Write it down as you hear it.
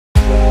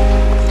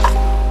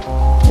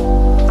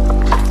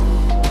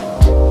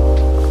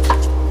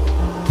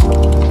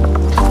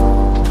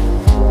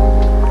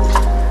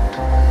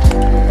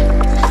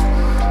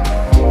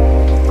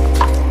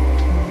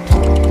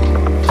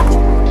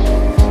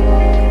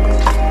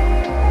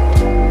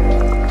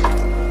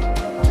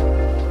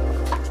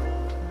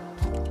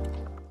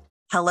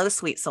Hello,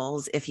 sweet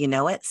souls. If you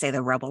know it, say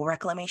the Rebel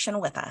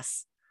Reclamation with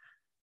us.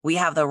 We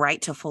have the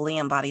right to fully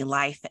embody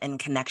life in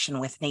connection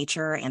with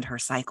nature and her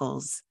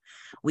cycles.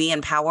 We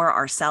empower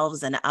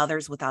ourselves and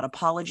others without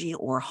apology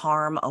or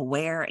harm,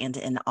 aware and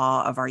in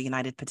awe of our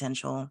united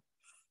potential.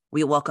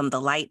 We welcome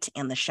the light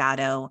and the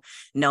shadow,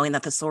 knowing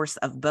that the source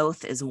of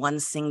both is one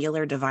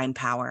singular divine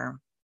power.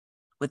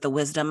 With the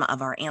wisdom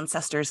of our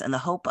ancestors and the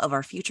hope of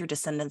our future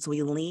descendants,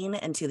 we lean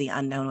into the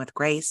unknown with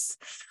grace.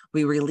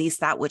 We release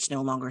that which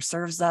no longer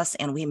serves us,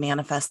 and we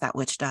manifest that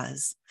which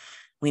does.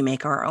 We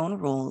make our own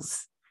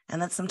rules, and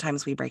then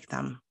sometimes we break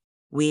them.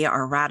 We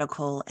are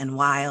radical and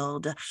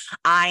wild.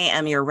 I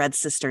am your red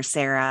sister,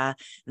 Sarah.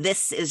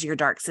 This is your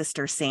dark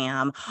sister,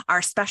 Sam.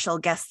 Our special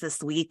guest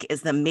this week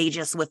is the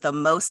magus with the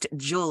most,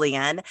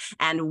 Julian,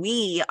 and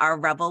we are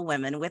rebel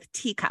women with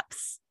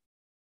teacups.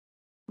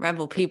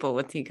 Rebel people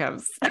with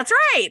teacups. That's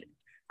right.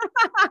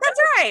 That's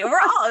right.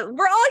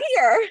 We're all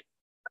here.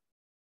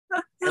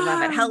 I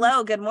love it.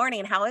 Hello. Good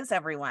morning. How is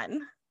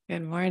everyone?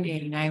 Good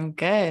morning. I'm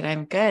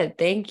good.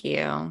 Thank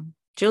you.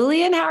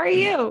 Julian, how are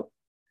you?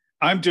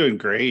 I'm doing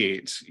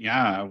great.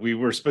 Yeah, we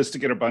were supposed to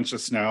get a bunch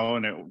of snow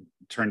and it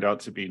turned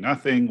out to be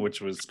nothing, which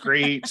was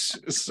great.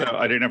 So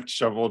I didn't have to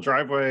shovel a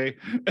driveway.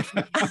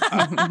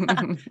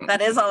 That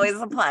is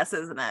always a plus,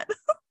 isn't it?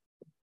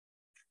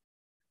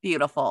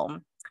 Beautiful.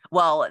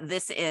 Well,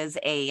 this is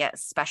a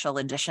special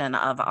edition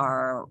of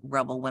our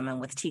Rebel Women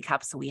with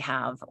Teacups. We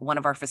have one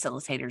of our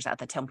facilitators at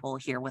the temple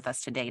here with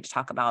us today to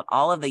talk about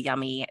all of the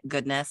yummy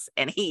goodness,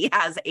 and he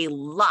has a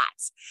lot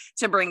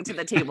to bring to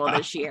the table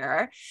this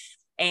year.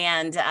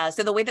 And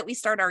so the way that we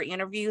start our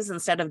interviews,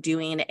 instead of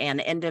doing an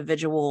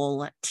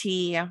individual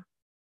tea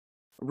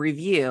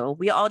review,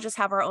 we all just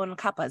have our own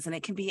cuppas, and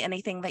it can be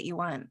anything that you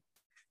want.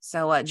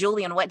 So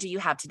Julian, what do you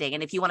have today?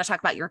 And if you want to talk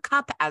about your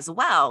cup as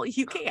well,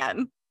 you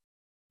can.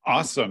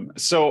 Awesome.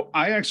 So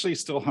I actually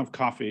still have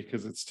coffee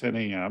because it's 10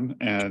 a.m.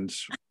 and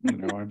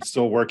I'm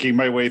still working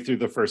my way through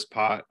the first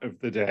pot of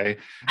the day.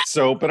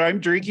 So, but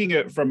I'm drinking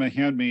it from a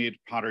handmade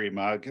pottery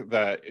mug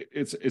that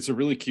it's a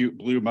really cute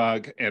blue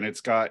mug, and it's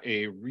got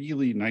a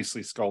really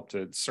nicely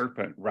sculpted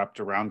serpent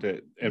wrapped around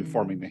it and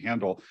forming the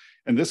handle.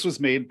 And this was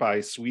made by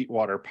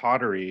Sweetwater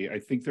Pottery. I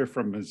think they're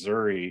from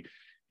Missouri.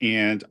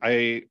 And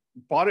I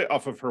bought it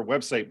off of her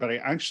website, but I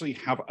actually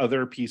have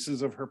other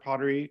pieces of her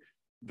pottery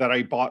that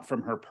I bought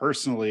from her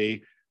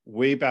personally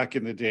way back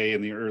in the day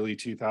in the early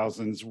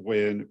 2000s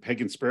when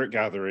Pagan Spirit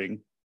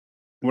Gathering,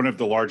 one of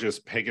the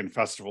largest pagan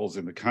festivals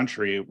in the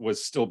country,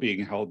 was still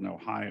being held in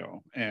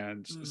Ohio.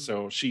 And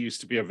so she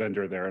used to be a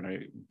vendor there, and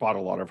I bought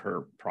a lot of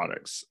her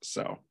products.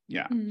 So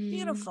yeah.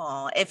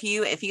 Beautiful. If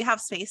you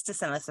have space to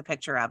send us a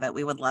picture of it,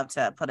 we would love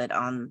to put it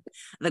on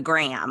the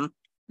gram.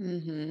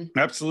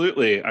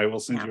 Absolutely. I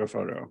will send you a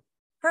photo.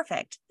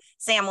 Perfect.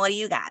 Sam, what do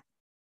you got?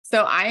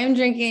 So I am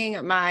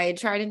drinking my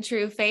tried and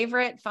true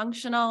favorite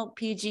functional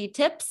PG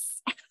Tips,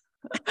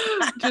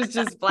 which is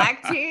just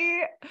black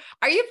tea.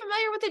 Are you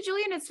familiar with it,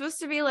 Julian? It's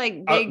supposed to be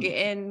like big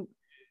in.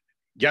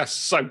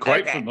 Yes, I'm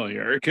quite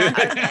familiar. Because it's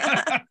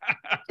kind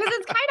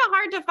of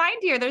hard to find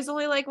here. There's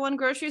only like one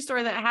grocery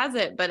store that has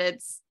it, but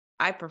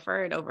I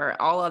prefer it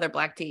over all other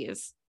black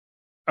teas.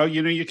 Oh,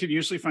 you can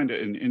usually find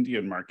it in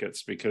Indian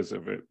markets because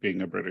of it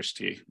being a British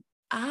tea.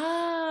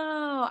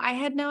 Oh, I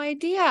had no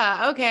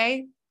idea.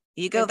 Okay.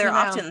 You go there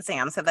often,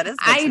 Sam, so that is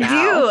good I to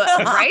know.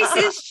 do. Rice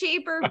is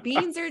cheaper,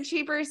 beans are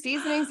cheaper,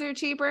 seasonings are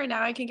cheaper.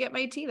 Now I can get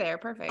my tea there.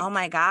 Perfect. Oh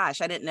my gosh,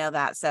 I didn't know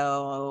that.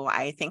 So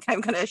I think I'm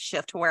going to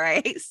shift where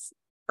I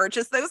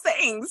purchase those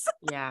things.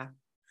 Yeah.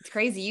 It's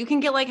crazy. You can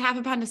get like half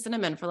a pound of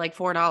cinnamon for like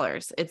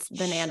 $4. It's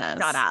bananas.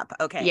 Shut up.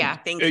 Okay. Yeah.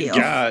 Thank you.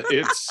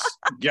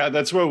 Yeah,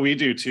 that's what we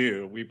do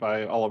too. We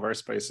buy all of our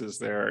spices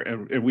there,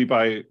 and we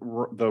buy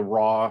the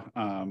raw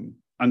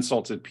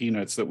unsalted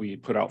peanuts that we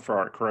put out for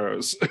our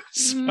crows.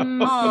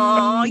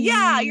 Oh,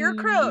 yeah, your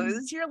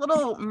crows, your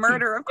little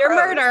murder of crows.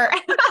 Your murder.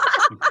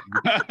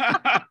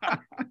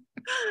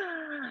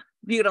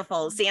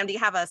 Beautiful. Sam, do you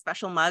have a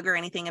special mug or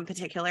anything in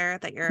particular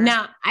that you're?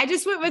 No, I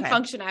just went with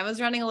function. I was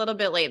running a little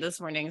bit late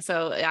this morning.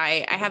 So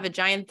I have a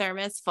giant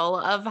thermos full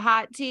of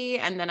hot tea.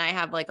 And then I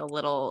have like a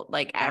little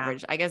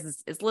average, I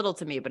guess it's little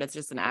to me, but it's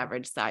just an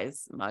average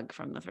size mug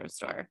from the thrift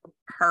store.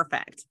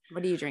 Perfect.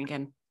 What are you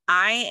drinking?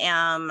 I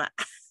am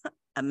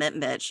a mint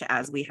bitch,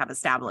 as we have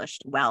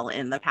established well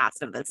in the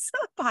past of this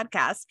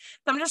podcast.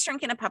 So I'm just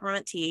drinking a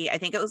peppermint tea. I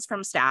think it was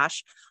from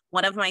Stash.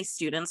 One of my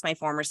students, my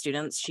former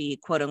students, she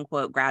quote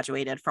unquote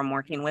graduated from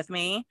working with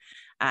me,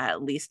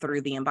 at least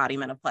through the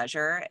embodiment of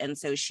pleasure. And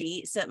so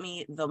she sent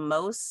me the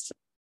most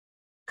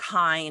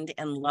kind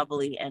and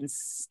lovely and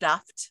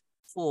stuffed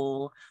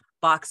full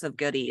box of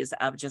goodies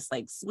of just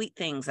like sweet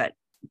things that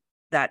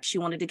she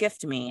wanted to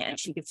gift me, and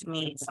she gifted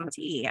me some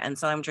tea. And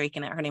so I'm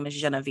drinking it. Her name is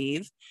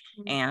Genevieve,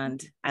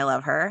 and I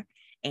love her.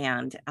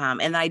 And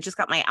I just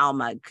got my owl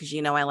mug because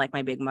I like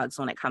my big mugs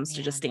when it comes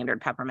to just standard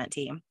peppermint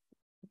tea.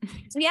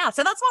 So that's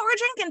what we're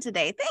drinking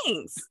today.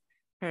 Thanks.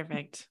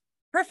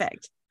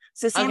 Perfect.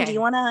 So Sam, do Okay. you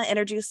want to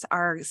introduce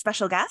our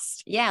special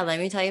guest? Yeah, let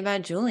me tell you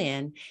about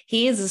Julian.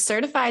 He is a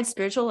certified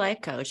spiritual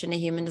life coach and a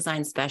human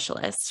design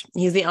specialist.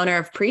 He's the owner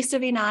of Priest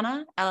of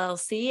Inanna,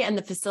 LLC, and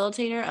the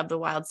facilitator of the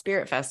Wild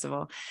Spirit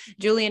Festival.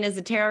 Julian is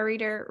a tarot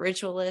reader,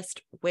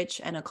 ritualist,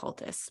 witch, and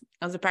occultist.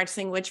 As a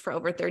practicing witch for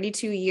over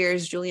 32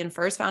 years, Julian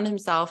first found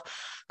himself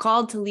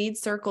called to lead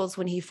circles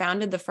when he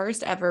founded the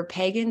first ever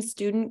pagan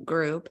student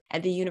group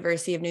at the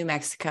University of New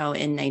Mexico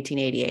in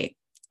 1988.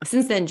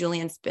 Since then,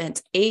 Julian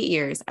spent 8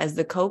 years as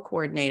the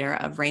co-coordinator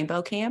of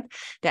Rainbow Camp,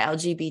 the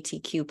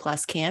LGBTQ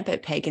plus camp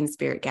at Pagan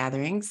Spirit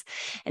Gatherings.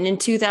 And in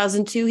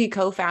 2002, he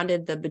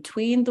co-founded the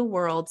Between the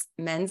Worlds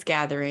Men's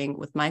Gathering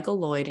with Michael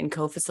Lloyd and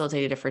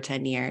co-facilitated it for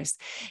 10 years.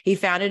 He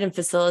founded and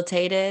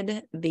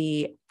facilitated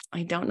the,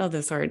 I don't know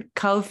this word,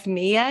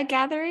 Kofnia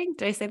Gathering.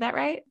 Did I say that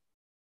right?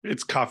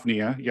 It's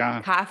Kafnia.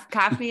 Yeah.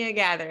 Kafnia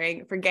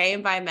Gathering for gay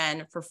and bi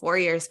men for 4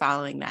 years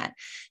following that.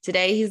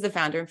 Today, he's the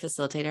founder and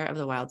facilitator of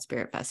the Wild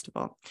Spirit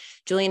Festival.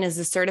 Julian is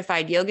a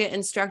certified yoga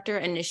instructor,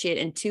 initiate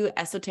in 2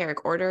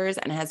 esoteric orders,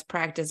 and has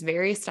practiced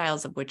various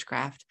styles of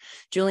witchcraft.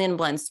 Julian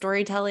blends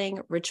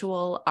storytelling,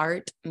 ritual,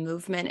 art,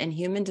 movement, and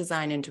human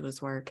design into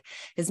his work.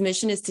 His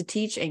mission is to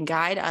teach and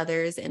guide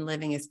others in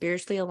living a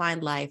spiritually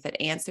aligned life that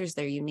answers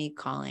their unique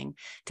calling.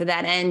 To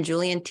that end,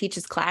 Julian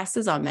teaches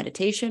classes on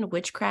meditation,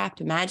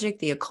 witchcraft, magic,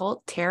 the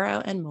occult,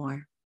 tarot, and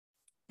more.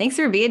 Thanks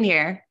for being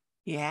here.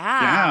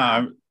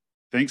 Yeah.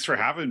 Thanks for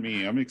having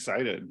me. I'm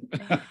excited.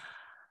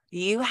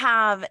 You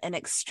have an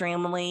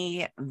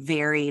extremely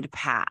varied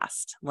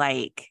past.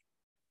 Like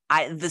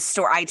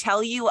I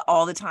tell you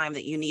all the time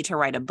that you need to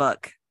write a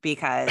book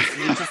because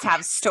you just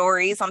have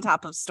stories on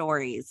top of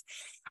stories.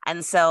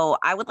 And so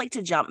I would like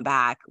to jump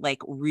back, like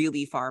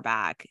really far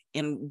back,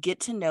 and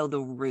get to know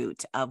the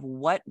root of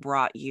what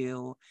brought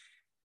you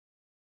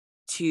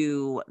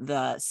to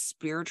the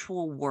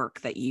spiritual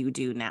work that you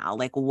do now.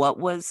 Like what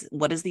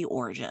is the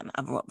origin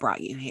of what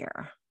brought you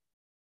here?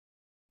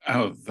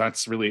 Oh,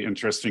 that's a really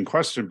interesting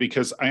question,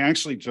 because I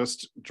actually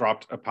just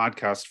dropped a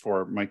podcast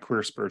for my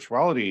queer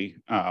spirituality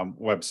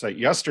website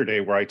yesterday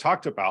where I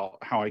talked about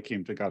how I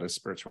came to Goddess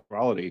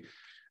spirituality.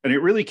 And it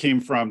really came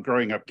from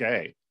growing up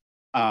gay.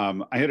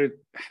 I had a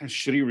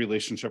shitty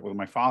relationship with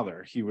my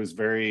father. He was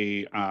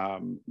very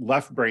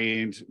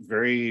left-brained,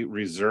 very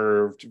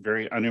reserved,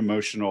 very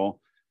unemotional.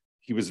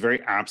 He was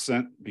very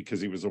absent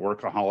because he was a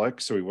workaholic,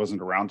 so he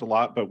wasn't around a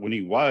lot. But when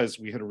he was,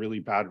 we had a really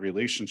bad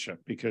relationship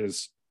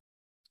because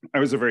I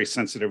was a very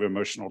sensitive,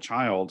 emotional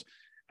child.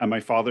 And my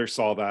father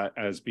saw that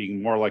as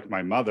being more like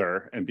my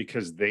mother. And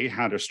because they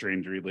had a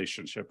strained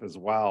relationship as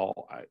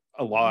well,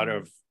 a lot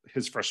of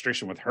his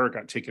frustration with her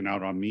got taken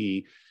out on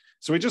me.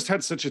 So we just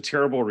had such a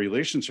terrible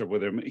relationship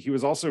with him. He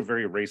was also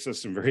very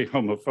racist and very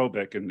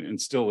homophobic, and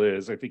still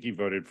is. I think he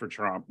voted for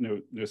Trump,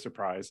 no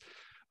surprise.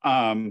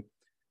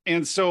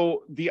 And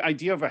so the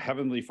idea of a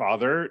heavenly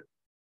father,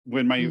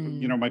 when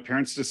my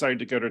parents decided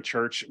to go to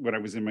church when I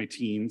was in my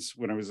teens,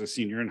 when I was a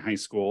senior in high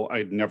school,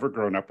 I'd never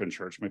grown up in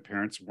church. My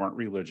parents weren't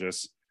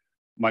religious.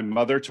 My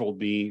mother told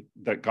me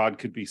that God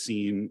could be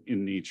seen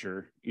in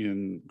nature,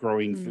 in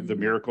growing the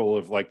miracle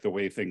of like the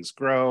way things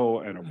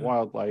grow and of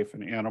wildlife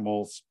and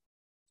animals.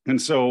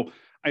 And so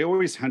I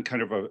always had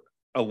kind of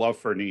a love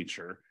for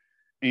nature.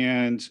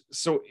 And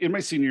so in my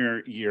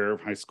senior year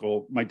of high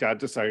school, my dad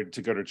decided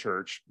to go to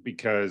church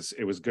because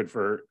it was good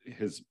for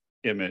his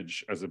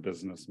image as a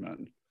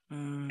businessman.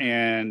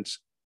 And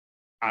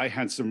I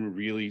had some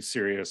really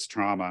serious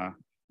trauma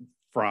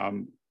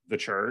from the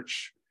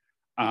church.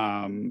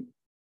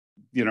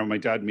 My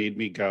dad made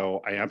me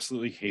go. I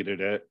absolutely hated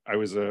it. I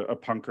was a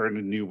punker and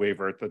a new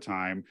waver at the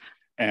time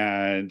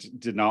and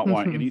did not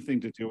want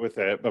anything to do with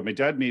it. But my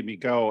dad made me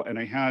go, and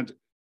I had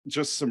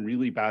just some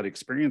really bad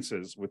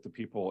experiences with the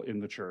people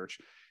in the church.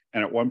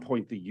 And at one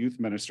point, the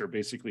youth minister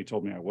basically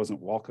told me I wasn't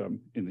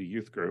welcome in the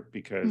youth group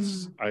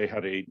because I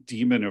had a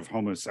demon of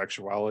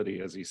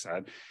homosexuality, as he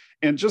said.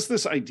 And just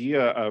this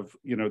idea of,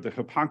 the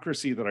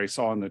hypocrisy that I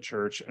saw in the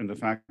church, and the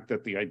fact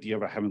that the idea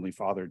of a heavenly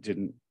father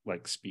didn't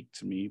like speak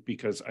to me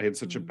because I had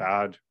such a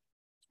bad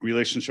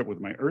relationship with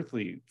my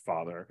earthly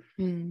father.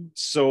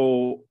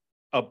 So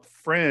a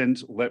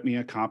friend lent me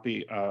a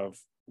copy of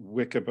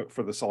Wicca Book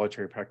for the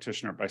Solitary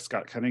Practitioner by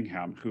Scott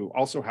Cunningham, who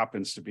also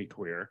happens to be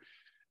queer.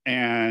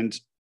 And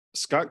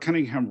Scott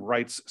Cunningham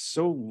writes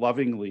so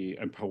lovingly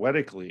and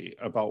poetically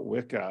about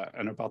Wicca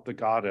and about the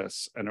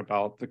goddess and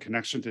about the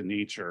connection to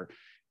nature,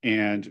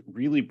 and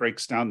really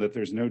breaks down that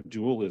there's no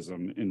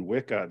dualism in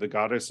Wicca. The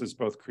goddess is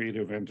both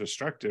creative and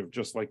destructive,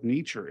 just like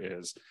nature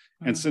is.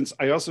 And since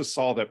I also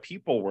saw that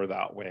people were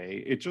that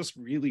way, it just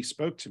really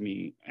spoke to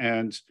me.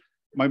 And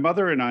my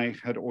mother and I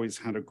had always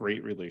had a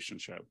great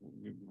relationship.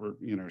 We were,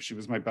 she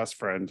was my best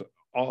friend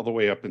all the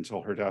way up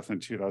until her death in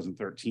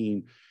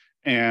 2013.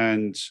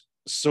 And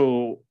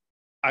so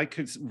I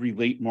could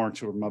relate more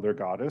to a mother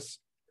goddess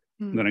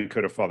than I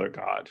could a father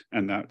god.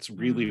 And that's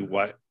really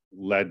what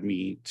led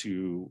me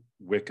to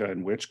Wicca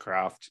and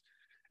witchcraft.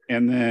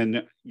 And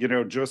then,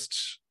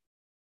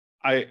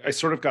 I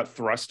sort of got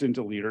thrust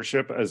into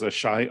leadership as a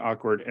shy,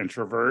 awkward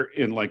introvert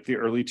in like the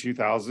early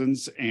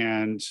 2000s.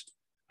 And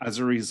as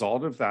a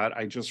result of that,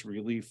 I just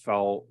really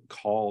felt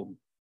called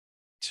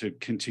to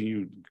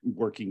continue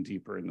working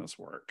deeper in this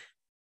work.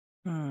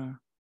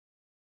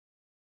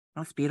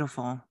 That's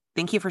beautiful.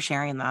 Thank you for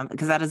sharing that,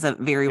 because that is a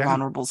very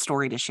vulnerable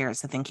story to share.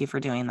 So thank you for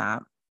doing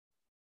that.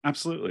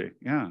 Absolutely.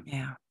 Yeah.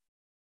 Yeah.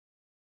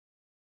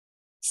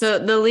 So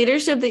the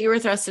leadership that you were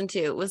thrust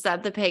into, was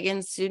that the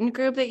pagan student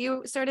group that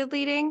you started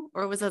leading,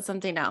 or was that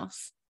something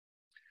else?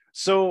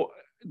 So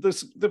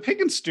the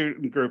pagan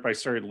student group I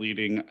started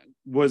leading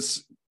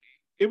was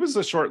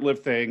a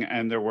short-lived thing,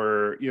 and there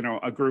were,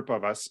 a group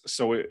of us.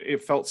 So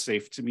it felt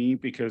safe to me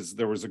because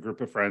there was a group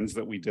of friends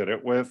that we did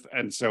it with.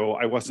 And so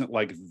I wasn't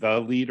like the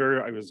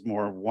leader, I was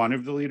more one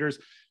of the leaders.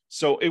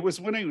 So it was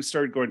when I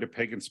started going to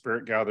Pagan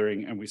Spirit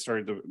Gathering and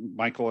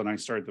Michael and I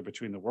started the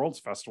Between the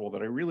Worlds Festival,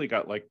 that I really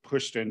got like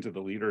pushed into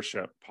the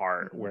leadership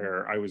part,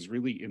 where I was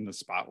really in the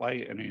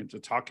spotlight and I had to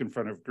talk in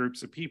front of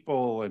groups of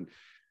people and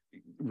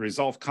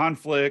resolve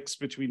conflicts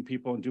between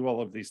people and do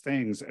all of these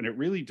things. And it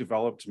really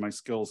developed my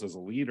skills as a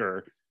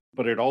leader,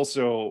 but it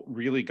also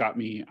really got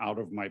me out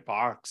of my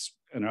box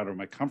and out of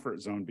my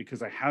comfort zone,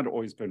 because I had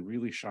always been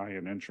really shy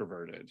and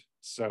introverted.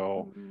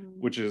 So,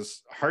 which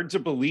is hard to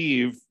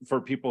believe for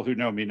people who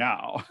know me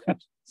now.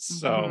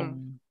 So.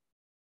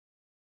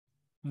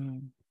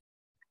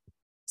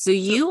 So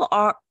you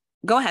are,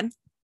 go ahead.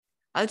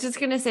 I was just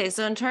going to say,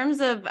 so in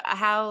terms of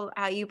how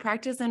you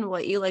practice and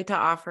what you like to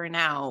offer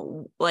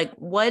now, like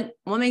what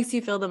makes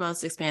you feel the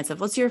most expansive?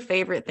 What's your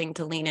favorite thing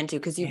to lean into?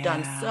 Because you've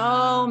done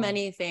so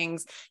many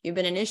things. You've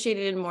been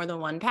initiated in more than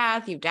one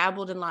path. You've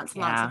dabbled in lots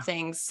and lots of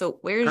things. So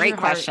where's your heart? Great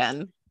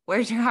question.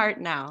 Where's your heart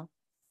now?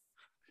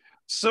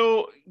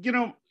 So,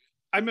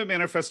 I'm a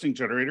manifesting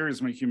generator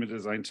is my human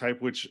design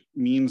type, which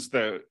means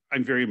that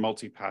I'm very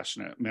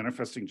multi-passionate.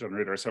 Manifesting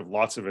generators have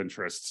lots of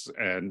interests,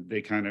 and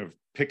they kind of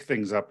pick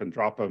things up and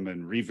drop them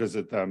and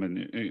revisit them.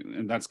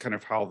 And that's kind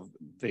of how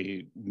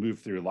they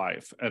move through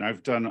life. And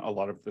I've done a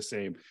lot of the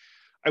same.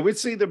 I would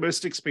say the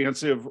most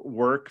expansive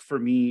work for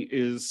me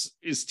is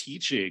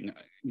teaching.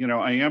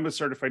 I am a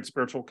certified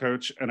spiritual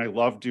coach, and I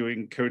love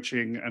doing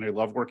coaching, and I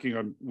love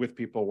working with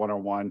people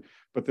one-on-one.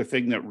 But the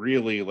thing that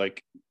really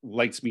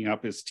lights me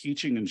up is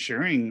teaching and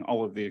sharing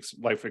all of the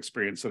life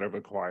experience that I've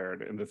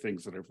acquired and the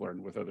things that I've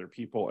learned with other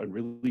people, and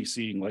really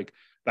seeing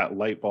that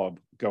light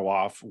bulb go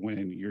off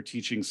when you're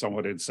teaching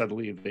someone and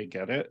suddenly they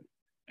get it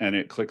and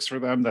it clicks for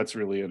them. That's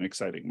really an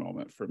exciting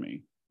moment for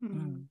me.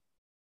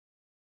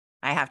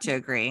 I have to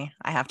agree.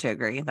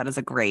 That is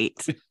a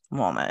great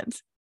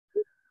moment.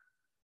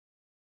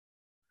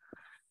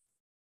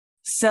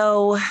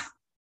 So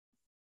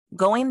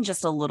going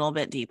just a little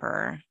bit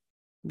deeper,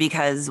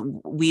 because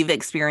we've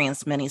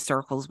experienced many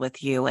circles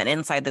with you, and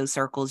inside those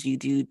circles, you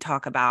do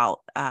talk about,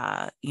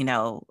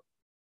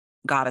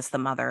 Goddess the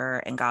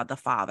Mother and God the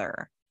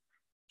Father.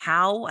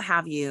 How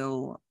have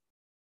you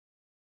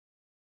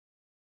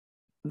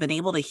been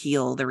able to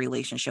heal the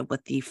relationship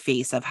with the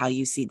face of how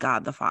you see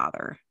God the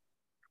Father?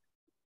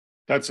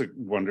 That's a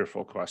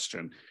wonderful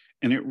question.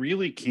 And it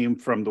really came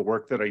from the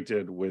work that I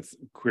did with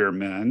queer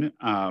men.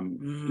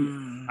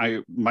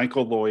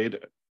 Michael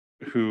Lloyd,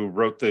 who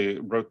wrote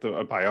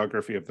a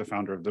biography of the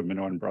founder of the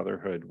Minoan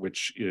Brotherhood,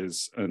 which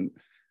is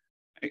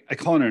I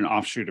call it an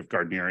offshoot of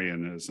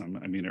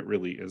Gardnerianism. I mean, it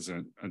really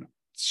isn't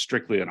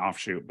strictly an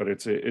offshoot, but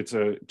it's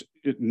a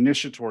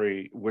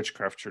initiatory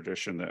witchcraft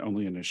tradition that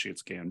only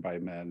initiates GAN by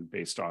men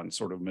based on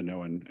sort of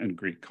Minoan and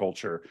Greek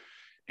culture.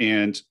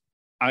 And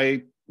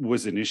I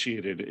was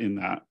initiated in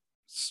that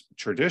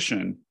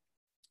tradition,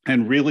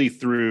 and really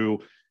through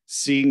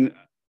seeing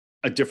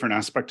a different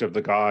aspect of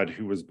the God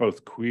who was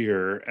both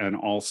queer and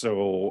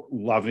also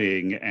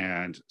loving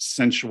and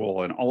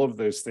sensual, and all of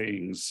those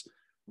things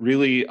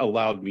really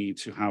allowed me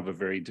to have a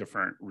very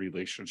different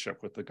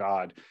relationship with the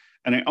God.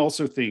 And I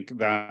also think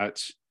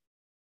that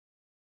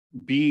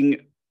being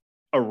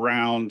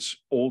around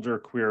older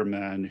queer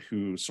men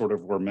who sort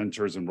of were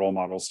mentors and role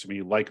models to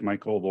me, like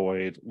Michael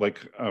Lloyd, like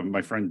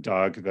my friend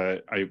Doug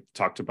that I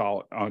talked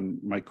about on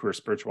my queer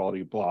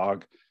spirituality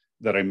blog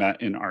that I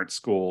met in art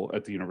school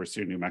at the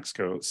University of New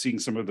Mexico, seeing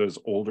some of those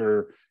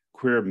older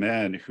queer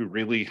men who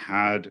really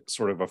had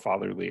sort of a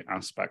fatherly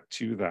aspect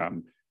to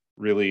them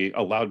really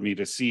allowed me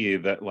to see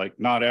that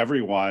not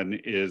everyone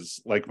is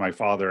like my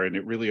father, and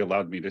it really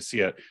allowed me to see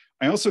it.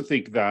 I also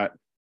think that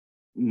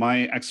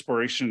my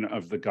exploration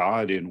of the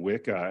God in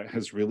Wicca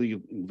has really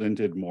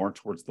lended more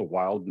towards the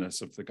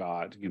wildness of the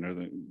God,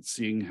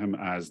 seeing him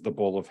as the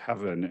bull of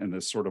heaven and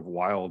this sort of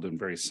wild and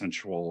very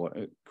sensual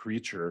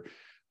creature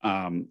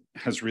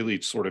has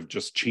really sort of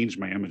just changed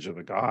my image of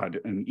the God.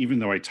 And even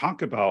though I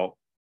talk about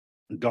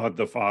God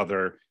the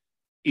Father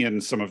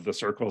in some of the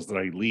circles that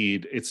I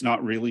lead, it's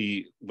not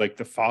really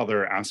the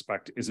father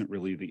aspect isn't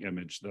really the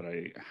image that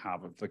I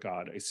have of the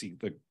God. I see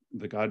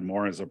the God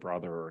more as a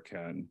brother or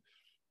kin.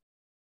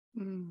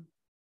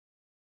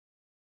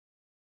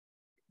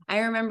 I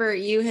remember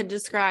you had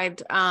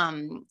described,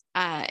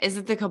 is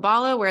it the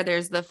Kabbalah where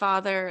there's the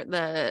father,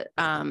 the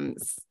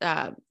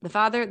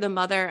father, the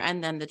mother,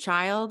 and then the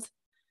child?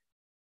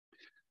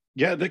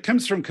 Yeah, that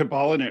comes from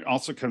Kabbalah, and it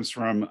also comes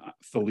from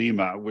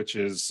Thelema, which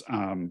is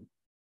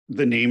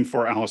the name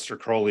for Aleister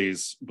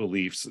Crowley's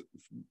beliefs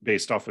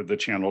based off of the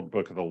channeled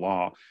Book of the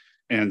Law.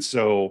 And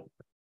so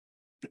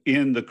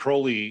in the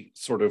Crowley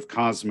sort of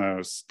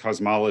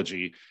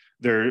cosmology,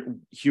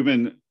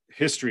 human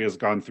history has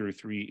gone through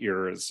 3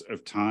 eras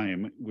of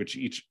time, which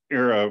each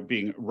era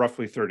being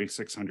roughly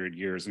 3,600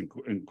 years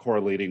and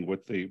correlating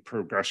with the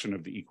progression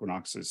of the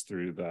equinoxes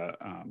through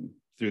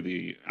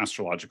the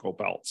astrological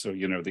belt. So,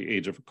 the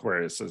age of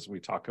Aquarius, as we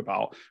talk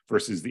about,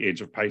 versus the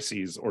age of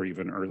Pisces or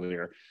even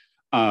earlier.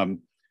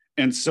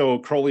 And so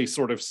Crowley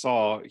sort of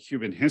saw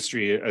human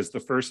history as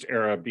the first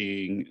era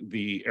being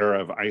the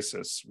era of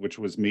Isis, which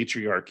was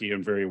matriarchy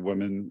and very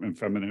women and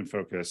feminine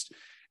focused.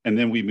 And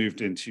then we moved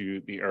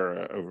into the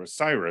era of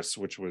Osiris,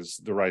 which was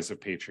the rise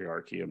of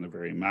patriarchy and the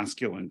very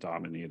masculine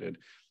dominated.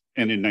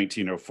 And in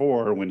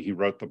 1904, when he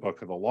wrote the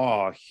Book of the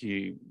Law,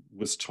 he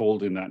was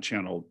told in that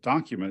channeled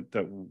document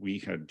that we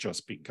had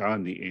just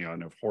begun the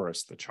Aeon of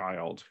Horus, the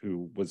child,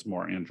 who was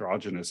more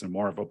androgynous and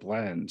more of a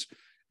blend,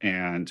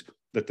 and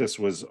that this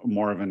was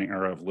more of an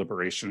era of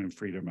liberation and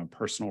freedom and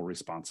personal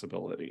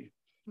responsibility.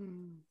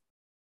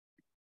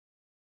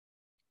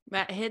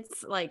 That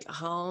hits like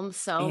home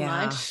so Yeah.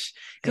 much.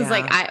 Because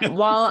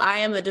while I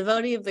am a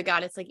devotee of the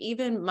God, it's like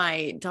even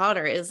my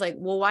daughter is like,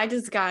 well, why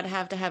does God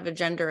have to have a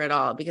gender at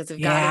all? Because if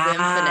God is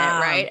infinite,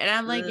 right? And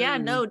I'm like,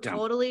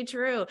 totally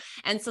true.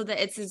 And so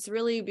that it's this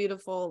really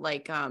beautiful,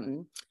 like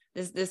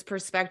this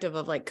perspective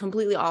of like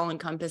completely all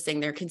encompassing.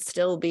 There can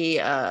still be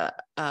an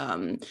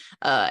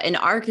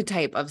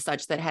archetype of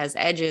such that has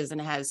edges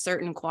and has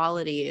certain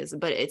qualities,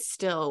 but it's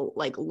still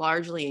like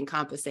largely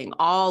encompassing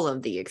all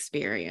of the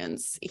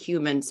experience,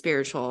 human,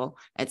 spiritual,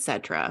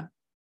 etc.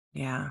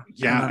 Yeah.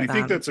 I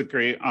think that's a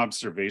great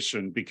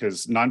observation,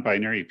 because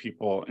non-binary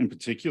people in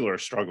particular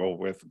struggle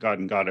with God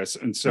and Goddess.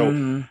 And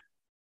so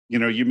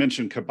you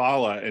mentioned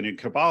Kabbalah, and in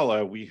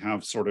Kabbalah, we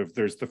have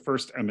there's the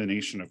first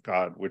emanation of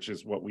God, which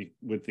is what we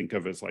would think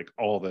of as like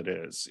all that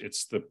is.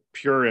 It's the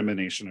pure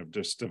emanation of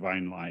just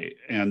divine light.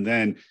 And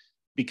then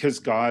because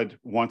God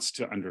wants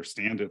to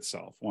understand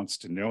itself, wants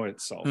to know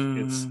itself,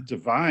 it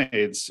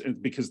divides,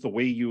 because the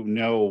way you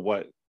know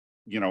what,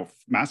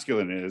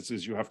 masculine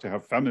is you have to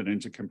have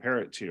feminine to compare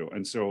it to.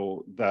 And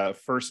so the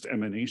first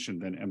emanation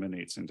then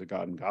emanates into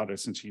God and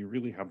Goddess. And so you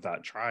really have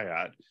that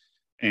triad.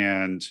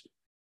 And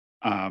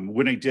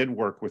when I did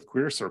work with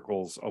queer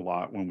circles a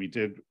lot, when we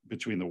did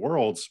Between the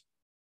Worlds,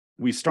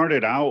 we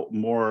started out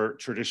more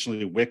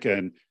traditionally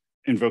Wiccan,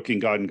 invoking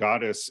God and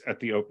Goddess at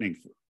the opening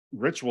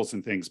rituals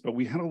and things, but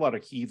we had a lot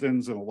of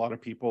heathens and a lot of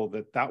people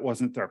that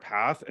wasn't their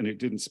path and it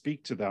didn't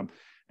speak to them.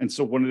 And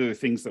so one of the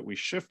things that we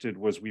shifted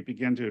was we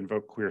began to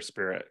invoke queer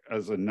spirit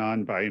as a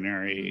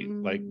non-binary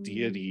like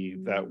deity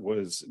that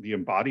was the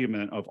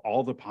embodiment of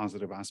all the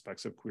positive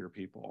aspects of queer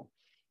people.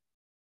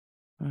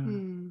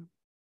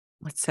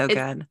 That's so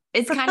good.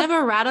 It's kind of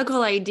a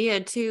radical idea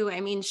too.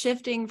 I mean,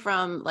 shifting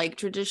from like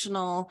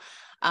traditional,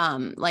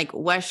 like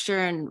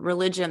Western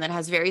religion that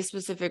has very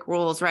specific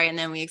rules, right? And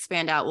then we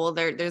expand out, well,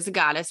 there's a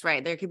goddess,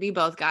 right? There could be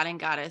both God and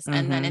goddess.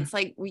 And then it's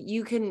like,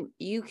 you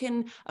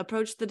can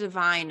approach the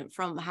divine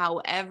from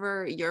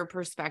however your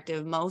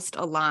perspective most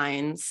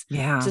aligns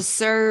to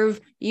serve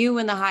you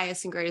in the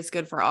highest and greatest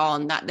good for all.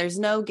 And that there's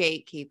no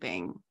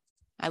gatekeeping.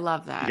 I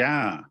love that.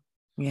 Yeah.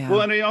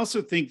 Well, and I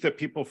also think that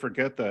people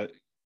forget that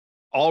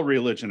all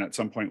religion at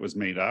some point was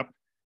made up.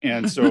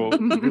 And so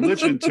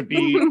religion to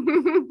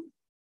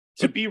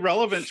be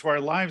relevant to our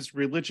lives,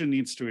 religion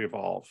needs to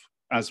evolve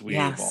as we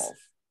evolve.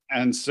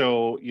 And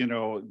so,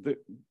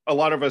 a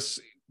lot of us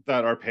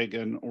that are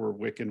pagan or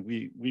Wiccan,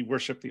 we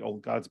worship the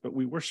old gods, but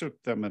we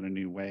worship them in a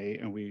new way,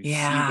 and we see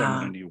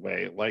them in a new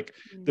way. Like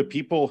the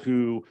people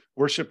who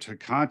worshipped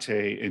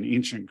Hecate in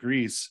ancient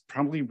Greece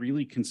probably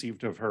really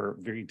conceived of her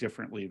very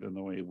differently than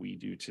the way we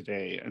do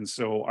today. And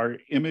so our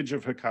image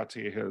of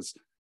Hecate has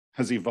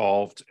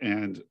evolved,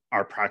 and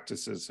our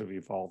practices have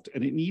evolved,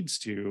 and it needs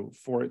to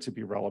for it to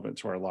be relevant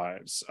to our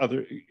lives.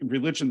 Other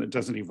religion that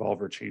doesn't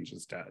evolve or change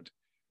is dead.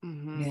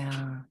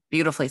 Yeah,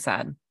 beautifully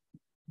said.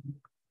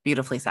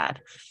 Beautifully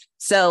said.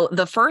 So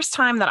the first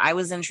time that I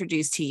was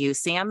introduced to you,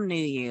 Sam knew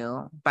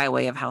you by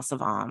way of House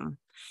of Om.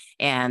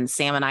 And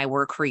Sam and I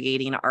were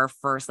creating our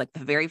first, like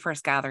the very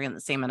first gathering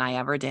that Sam and I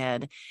ever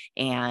did.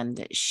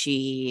 And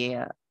she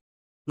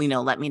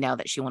let me know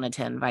that she wanted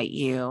to invite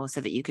you so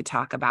that you could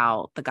talk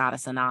about the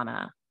goddess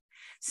Inanna.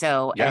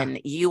 So, and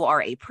you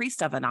are a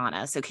priest of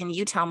Inanna. So can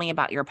you tell me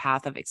about your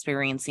path of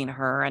experiencing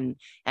her and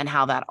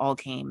how that all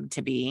came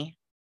to be?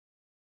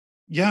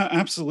 Yeah,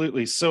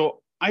 absolutely.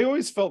 So I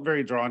always felt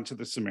very drawn to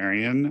the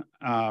Sumerian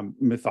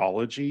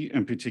mythology,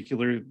 and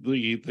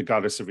particularly the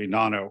goddess of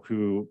Inanna,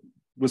 who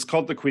was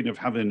called the Queen of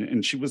Heaven.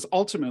 And she was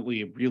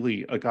ultimately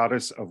really a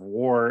goddess of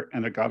war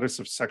and a goddess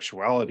of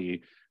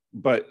sexuality.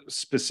 But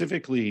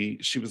specifically,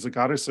 she was a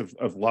goddess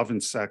of love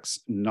and sex,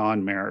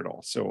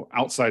 non-marital, so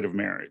outside of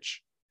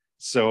marriage.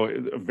 So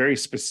a very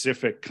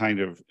specific kind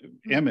of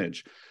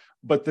image.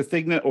 But the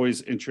thing that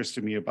always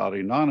interested me about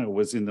Inanna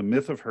was in the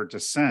myth of her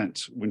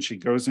descent, when she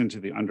goes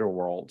into the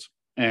underworld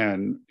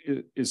and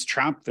is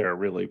trapped there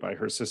really by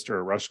her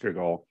sister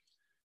Ereshkigal.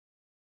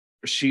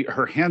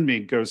 Her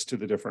handmaid goes to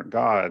the different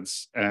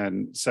gods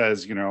and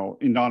says,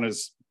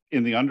 Inanna's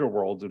in the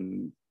underworld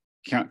and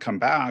can't come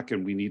back,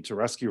 and we need to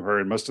rescue her.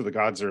 And most of the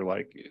gods are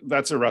like,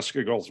 that's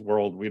Ereshkigal's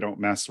world. We don't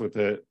mess with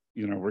it.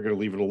 We're going to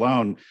leave it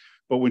alone.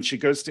 But when she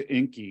goes to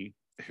Enki,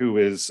 who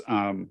is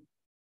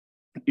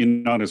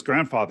Inanna's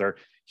grandfather,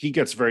 he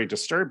gets very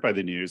disturbed by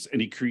the news, and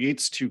he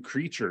creates two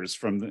creatures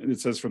from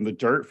the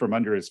dirt from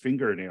under his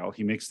fingernail.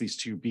 He makes these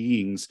two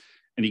beings,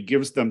 and he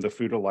gives them the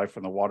food of life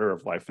and the water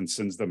of life and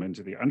sends them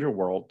into the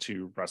underworld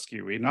to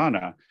rescue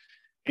Inanna.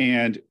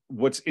 And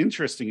what's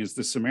interesting is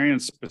the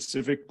Sumerians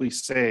specifically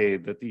say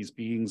that these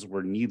beings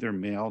were neither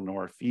male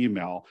nor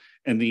female.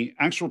 And the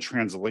actual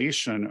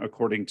translation,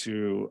 according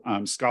to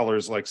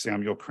scholars like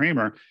Samuel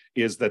Kramer,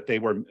 is that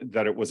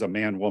it was a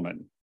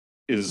man-woman,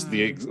 is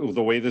the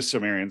way the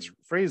Sumerians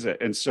phrase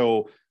it. And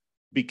so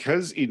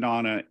because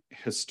Inanna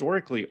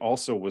historically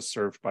also was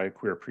served by a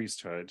queer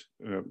priesthood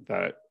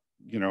that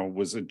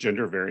was a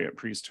gender variant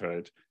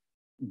priesthood,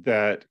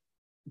 that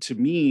to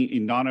me,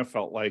 Inanna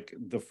felt like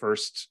the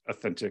first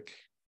authentic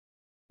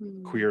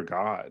queer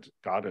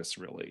goddess,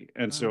 really.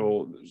 And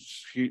so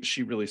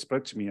she really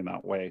spoke to me in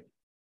that way.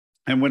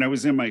 And when I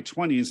was in my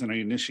 20s and I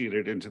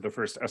initiated into the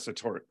first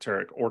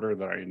esoteric order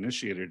that I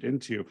initiated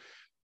into,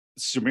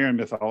 Sumerian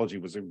mythology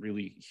was a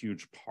really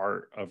huge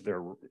part of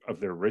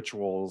their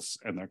rituals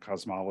and their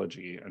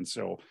cosmology. And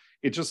so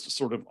it just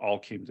sort of all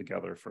came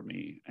together for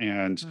me.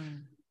 And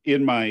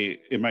in my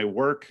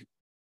work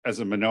as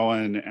a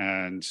Minoan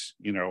and,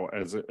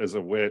 as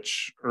a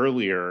witch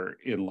earlier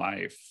in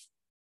life,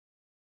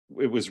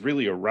 it was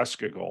really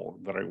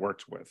Ereshkigal that I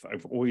worked with.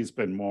 I've always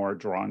been more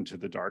drawn to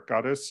the dark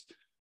goddess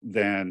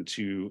than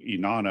to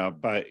Inanna,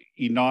 but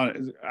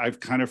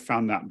I've kind of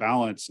found that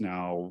balance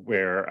now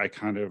where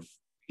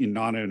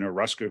Inanna and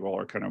Ereshkigal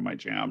are kind of my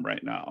jam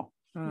right now.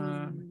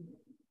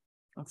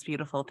 That's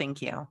beautiful.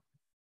 Thank you.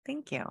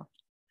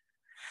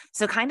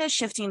 So kind of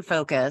shifting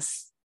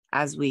focus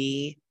as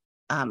we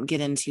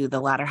get into the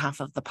latter half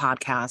of the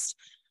podcast,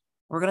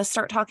 we're going to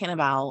start talking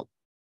about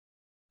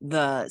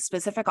the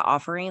specific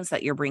offerings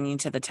that you're bringing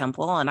to the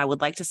temple. And I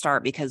would like to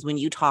start because when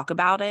you talk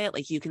about it,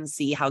 like you can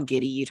see how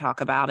giddy you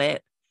talk about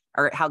it,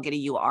 or how giddy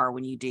you are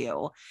when you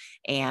do.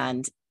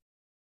 And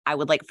I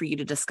would like for you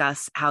to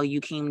discuss how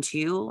you came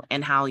to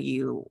and how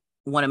you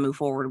want to move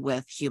forward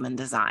with human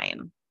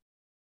design.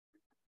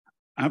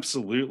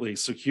 Absolutely.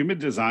 So human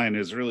design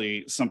is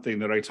really something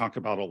that I talk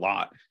about a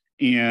lot.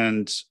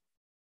 And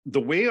the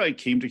way I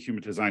came to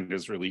human design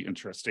is really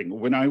interesting.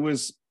 When I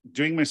was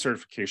doing my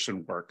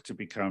certification work to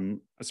become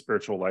a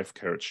spiritual life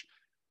coach,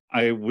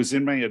 I was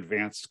in my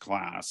advanced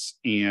class,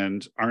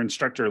 and our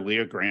instructor,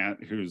 Leah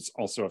Grant, who's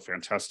also a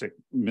fantastic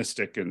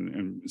mystic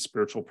and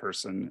spiritual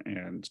person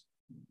and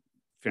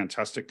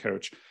fantastic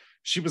coach,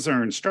 she was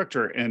our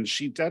instructor, and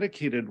she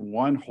dedicated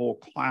one whole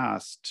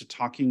class to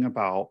talking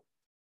about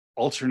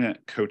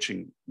alternate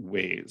coaching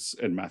ways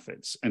and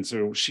methods. And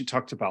so she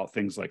talked about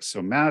things like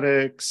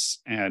somatics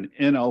and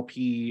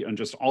NLP and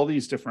just all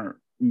these different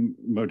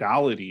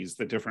modalities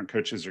that different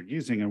coaches are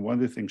using. And one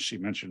of the things she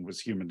mentioned was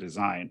human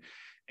design.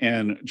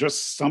 And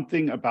just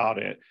something about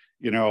it,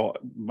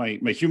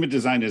 my human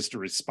design is to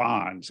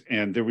respond.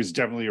 And there was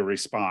definitely a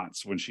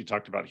response when she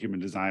talked about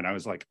human design. I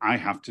was like, I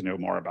have to know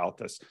more about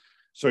this.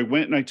 So I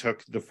went and I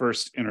took the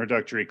first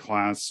introductory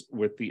class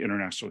with the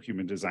International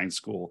Human Design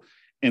School.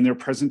 And their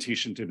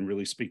presentation didn't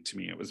really speak to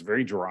me. It was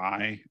very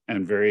dry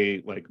and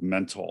very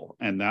mental.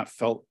 And that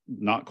felt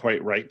not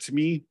quite right to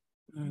me.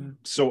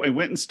 So I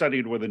went and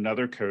studied with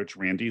another coach,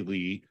 Randy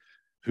Lee,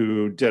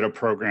 who did a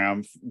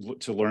program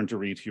to learn to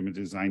read human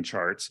design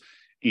charts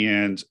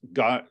and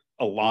got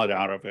a lot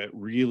out of it,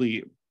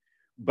 really.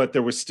 But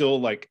there was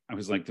still I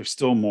was like, there's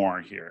still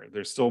more here.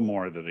 There's still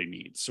more that I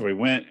need. So I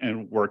went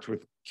and worked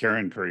with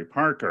Karen Curry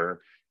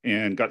Parker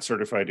and got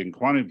certified in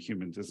quantum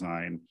human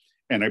design.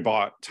 And I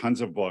bought tons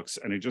of books,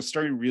 and I just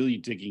started really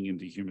digging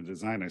into human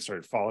design. I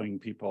started following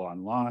people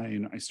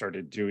online. I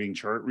started doing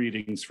chart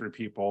readings for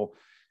people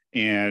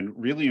and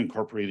really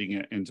incorporating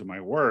it into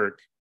my work.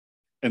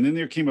 And then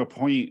there came a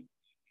point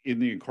in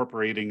the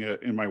incorporating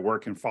it in my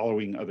work and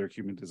following other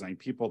human design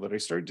people that I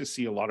started to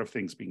see a lot of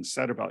things being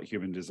said about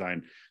human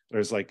design.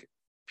 There's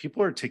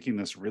people are taking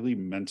this really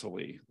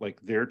mentally,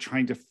 they're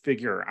trying to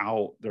figure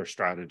out their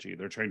strategy.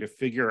 They're trying to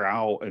figure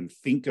out and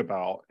think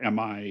about, am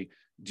I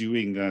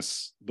doing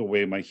this the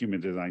way my human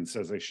design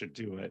says I should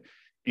do it?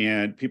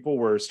 And people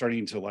were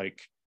starting to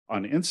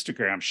on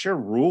Instagram share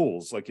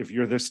rules. If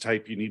you're this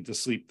type, you need to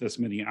sleep this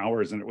many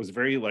hours. And it was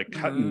very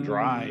cut and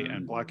dry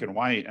and black and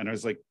white. And I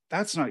was like,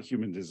 that's not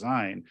human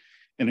design.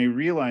 And I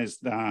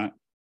realized that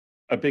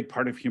a big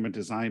part of human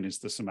design is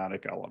the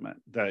somatic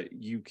element, that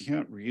you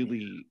can't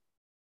really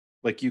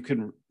you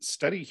can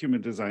study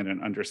human design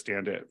and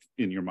understand it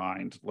in your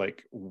mind,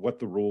 what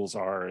the rules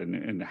are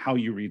and how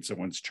you read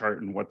someone's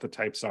chart and what the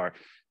types are.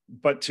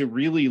 But to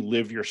really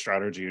live your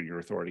strategy and your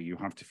authority, you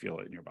have to feel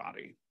it in your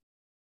body.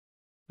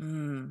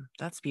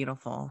 That's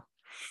beautiful.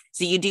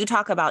 So you do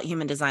talk about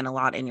human design a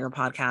lot in your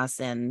podcast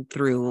and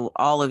through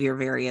all of your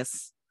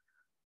various,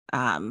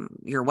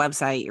 your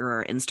website,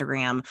 your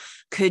Instagram.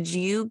 Could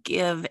you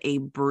give a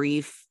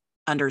brief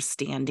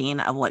understanding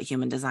of what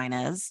human design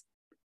is?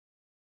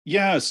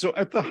 Yeah, so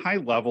at the high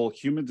level,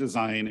 human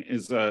design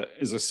is a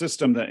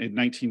system that in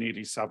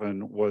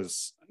 1987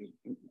 was,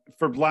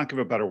 for lack of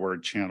a better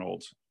word,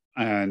 channeled.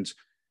 And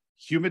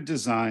human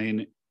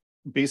design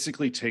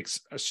basically takes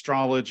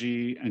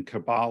astrology and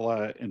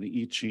Kabbalah and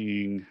the I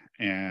Ching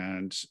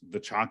and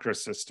the chakra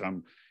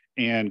system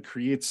and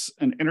creates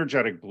an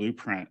energetic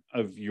blueprint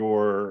of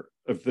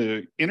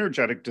the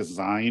energetic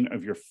design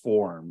of your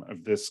form,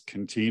 of this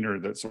container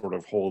that sort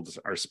of holds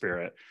our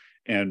spirit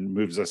and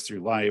moves us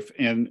through life.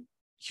 And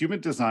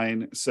human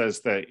design says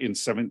that in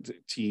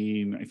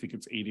I think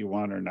it's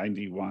 81 or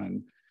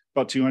 91,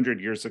 about 200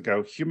 years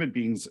ago, human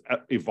beings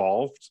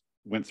evolved,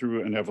 went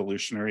through an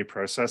evolutionary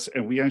process,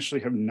 and we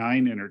actually have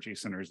 9 energy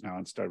centers now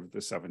instead of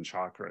the 7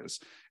 chakras.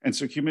 And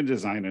so human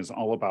design is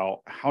all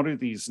about, how do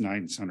these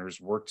 9 centers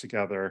work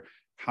together?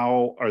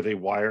 How are they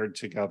wired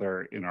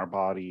together in our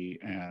body?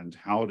 And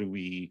how do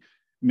we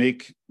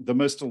make the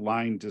most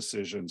aligned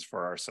decisions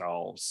for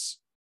ourselves,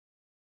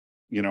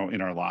 in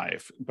our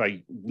life,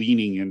 by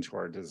leaning into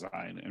our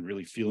design and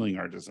really feeling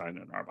our design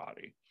in our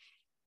body?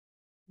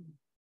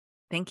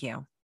 Thank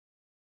you.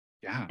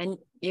 Yeah. And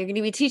you're going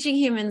to be teaching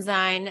human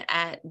design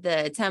at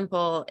the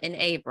temple in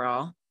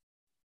April.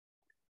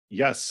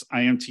 Yes,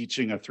 I am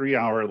teaching a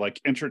 3-hour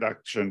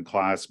introduction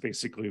class.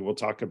 Basically, we'll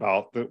talk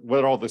about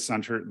what all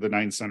the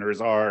 9 centers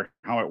are,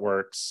 how it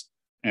works,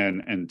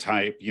 and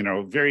type,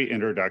 very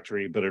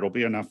introductory, but it'll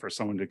be enough for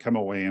someone to come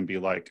away and be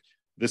like,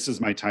 this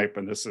is my type,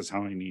 and this is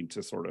how I need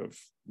to sort of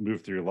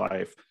move through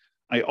life.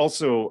 I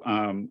also,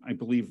 I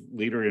believe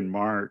later in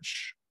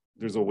March,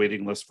 there's a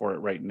waiting list for it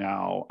right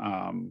now,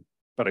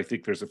 but I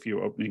think there's a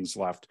few openings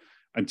left.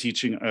 I'm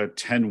teaching a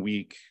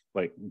 10-week,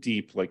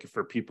 deep,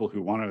 for people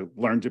who want to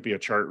learn to be a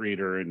chart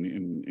reader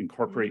and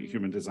incorporate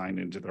human design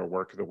into their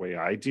work the way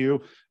I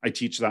do. I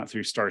teach that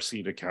through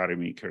Starseed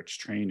Academy Coach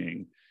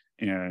Training,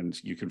 and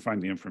you can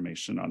find the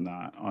information on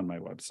that on my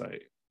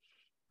website.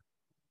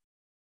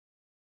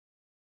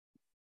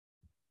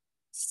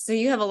 So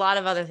you have a lot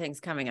of other things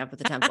coming up at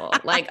the temple,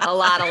 a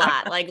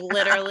lot,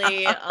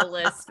 literally a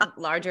list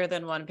larger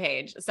than 1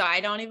 page. So I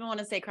don't even want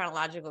to say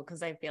chronological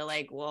because I feel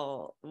like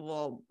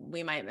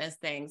we might miss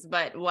things.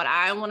 But what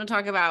I want to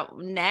talk about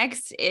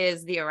next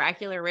is the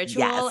oracular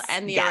ritual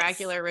and the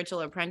oracular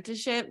ritual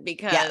apprenticeship,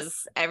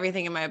 because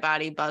everything in my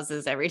body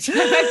buzzes every time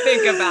I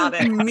think about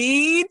it.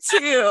 Me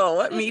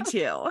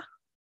too.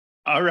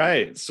 All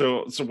right.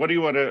 So what do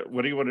you want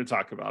to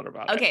talk about it?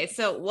 Okay.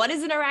 So what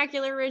is an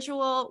oracular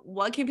ritual?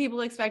 What can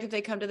people expect if they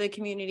come to the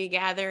community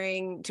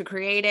gathering to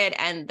create it?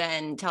 And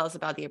then tell us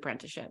about the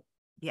apprenticeship.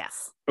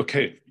 Yes.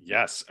 Okay.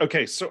 Yes.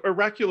 Okay. So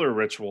oracular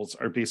rituals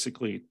are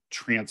basically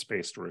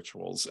trance-based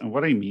rituals. And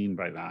what I mean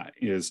by that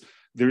is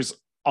there's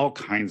all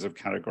kinds of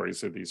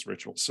categories of these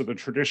rituals. So the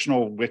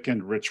traditional Wiccan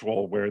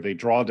ritual where they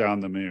draw down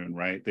the moon,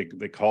 right?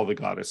 They call the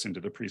goddess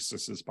into the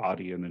priestess's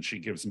body, and then she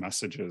gives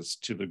messages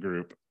to the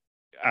group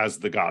as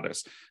the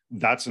goddess.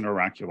 That's an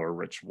oracular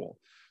ritual.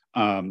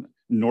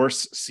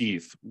 Norse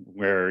Seath,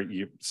 where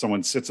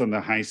someone sits on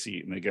the high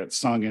seat and they get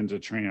sung into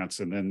trance,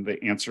 and then they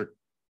answer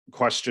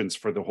questions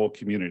for the whole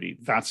community.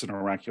 That's an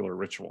oracular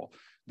ritual.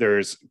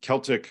 There's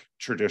Celtic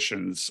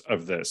traditions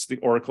of this, the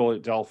Oracle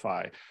at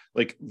Delphi.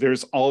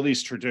 There's all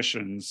these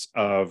traditions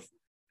of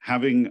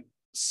having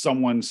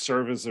someone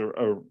serve as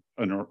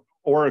an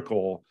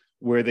oracle,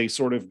 where they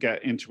sort of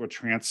get into a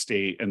trance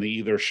state and they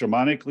either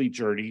shamanically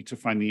journey to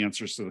find the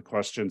answers to the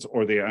questions,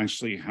 or they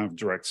actually have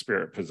direct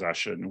spirit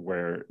possession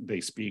where they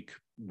speak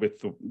with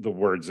the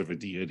words of a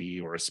deity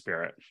or a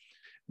spirit.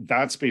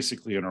 That's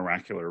basically an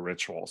oracular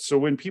ritual. So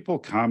when people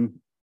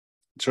come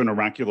to an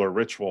oracular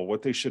ritual,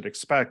 what they should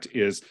expect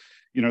is,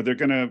 they're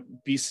going to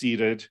be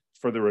seated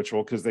for the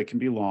ritual because they can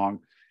be long,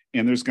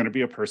 and there's going to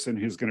be a person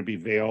who's going to be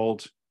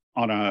veiled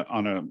on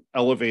a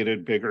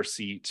elevated, bigger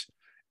seat.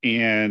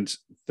 And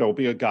there'll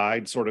be a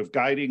guide sort of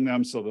guiding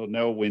them so they'll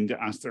know when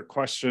to ask their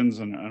questions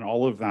and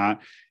all of that.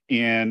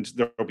 And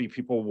there'll be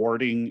people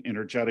warding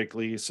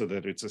energetically so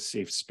that it's a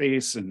safe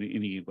space and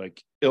any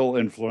ill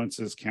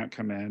influences can't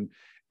come in.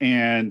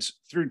 And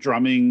through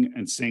drumming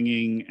and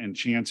singing and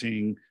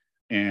chanting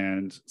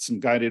and some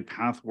guided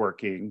path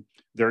working,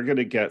 they're going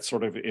to get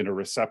sort of in a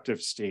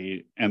receptive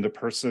state, and the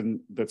person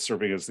that's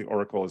serving as the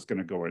oracle is going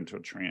to go into a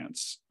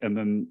trance. And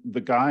then the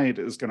guide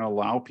is going to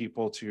allow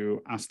people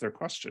to ask their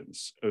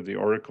questions of the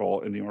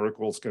oracle, and the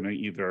oracle is going to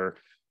either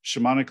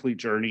shamanically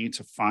journey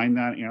to find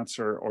that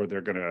answer, or they're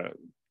going to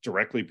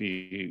directly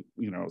be,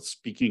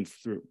 speaking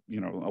through,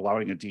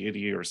 allowing a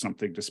deity or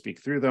something to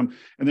speak through them,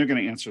 and they're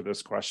going to answer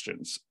those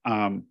questions.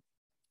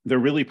 They're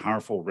really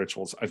powerful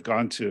rituals. I've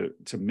gone to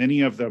many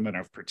of them, and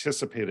I've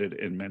participated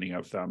in many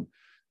of them.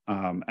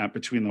 At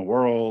Between the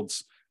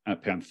Worlds,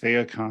 at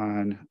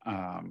PantheaCon,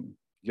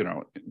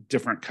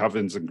 different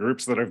covens and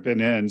groups that I've been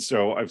in.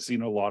 So I've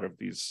seen a lot of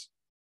these.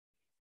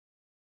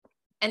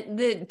 And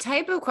the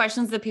type of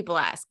questions that people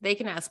ask, they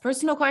can ask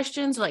personal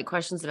questions, or like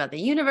questions about the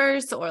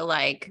universe, or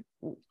like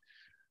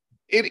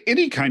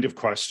any kind of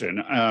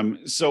question.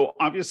 So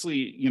obviously,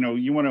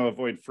 you want to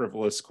avoid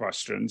frivolous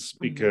questions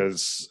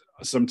because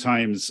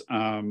sometimes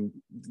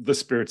the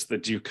spirits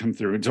that do come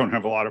through don't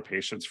have a lot of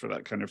patience for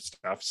that kind of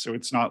stuff. So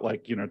it's not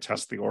like,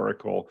 test the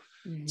oracle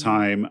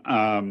time.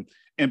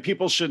 And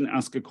people shouldn't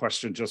ask a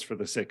question just for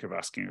the sake of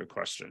asking a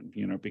question,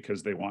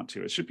 because they want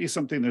to. It should be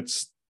something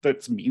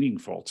that's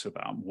meaningful to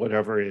them,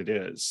 whatever it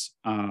is.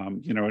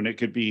 And it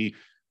could be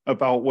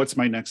about what's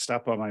my next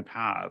step on my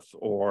path,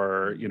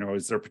 or,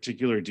 is there a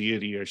particular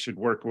deity I should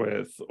work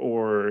with,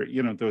 or,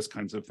 those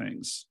kinds of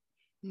things.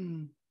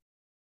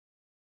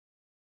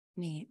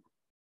 Neat.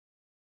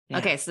 Yeah.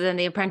 Okay, so then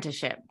the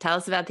apprenticeship. Tell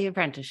us about the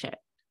apprenticeship.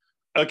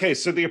 Okay,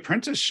 so the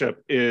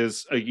apprenticeship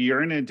is a year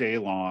and a day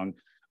long,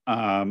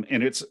 and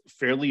it's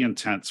fairly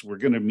intense. We're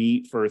going to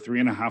meet for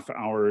 3.5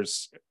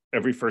 hours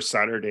every first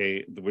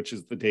Saturday, which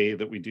is the day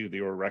that we do the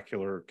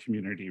oracular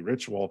community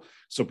ritual.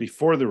 So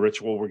before the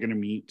ritual, we're going to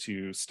meet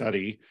to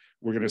study.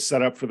 We're going to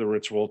set up for the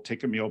ritual,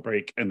 take a meal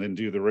break, and then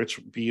do the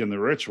ritual, be in the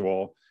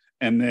ritual.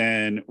 And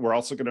then we're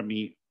also going to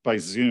meet by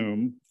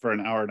Zoom for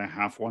 1.5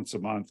 hours once a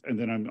month. And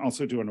then I'm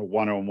also doing a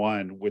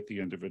one-on-one with the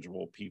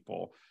individual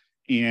people.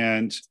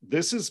 And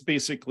this is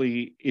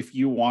basically, if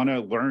you want to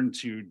learn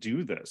to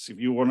do this, if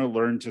you want to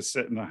learn to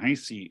sit in the high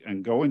seat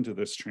and go into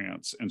this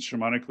trance and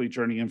shamanically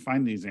journey and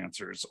find these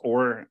answers,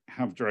 or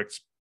have direct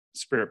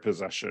spirit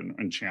possession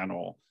and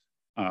channel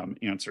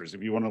answers.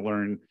 If you want to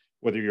learn,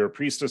 whether you're a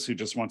priestess who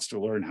just wants to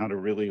learn how to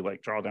really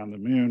like draw down the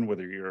moon,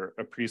 whether you're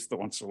a priest that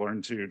wants to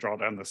learn to draw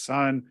down the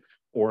sun,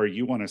 or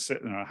you want to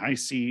sit in a high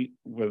seat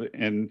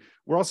and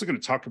we're also going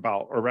to talk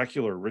about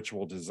oracular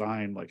ritual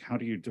design, like how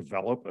do you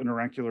develop an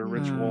oracular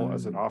ritual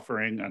as an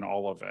offering and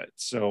all of it.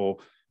 So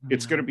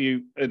it's going to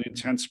be an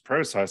intense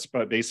process,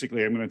 but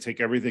basically I'm going to take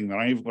everything that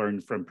I've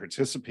learned from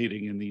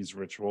participating in these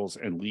rituals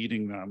and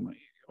leading them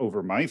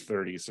over my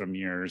 30 some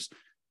years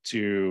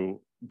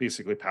to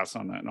basically pass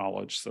on that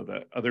knowledge so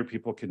that other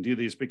people can do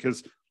these,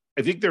 because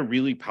I think they're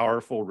really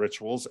powerful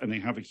rituals and they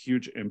have a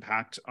huge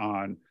impact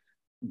on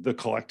the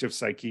collective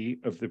psyche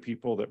of the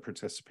people that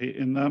participate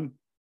in them.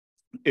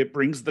 It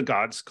brings the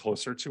gods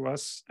closer to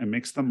us and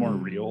makes them more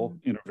real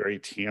in a very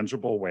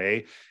tangible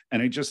way.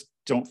 And I just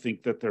don't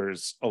think that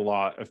there's a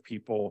lot of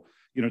people,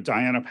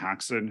 Diana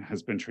Paxson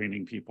has been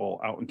training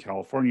people out in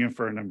California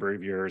for a number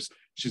of years.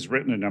 She's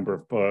written a number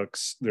of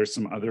books. There's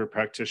some other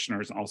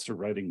practitioners also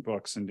writing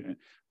books,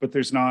 but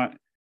there's not,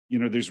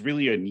 there's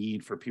really a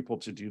need for people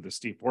to do this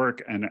deep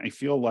work. And I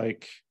feel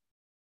like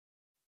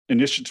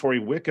initiatory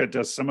Wicca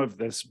does some of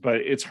this, but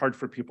it's hard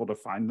for people to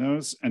find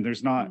those. And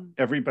there's not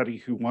everybody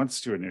who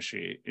wants to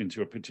initiate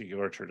into a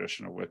particular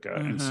tradition of Wicca.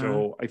 And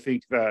so I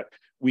think that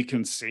we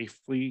can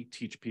safely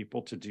teach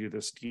people to do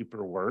this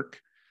deeper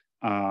work.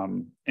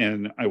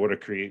 And I want to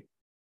create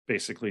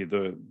basically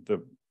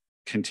the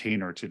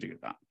container to do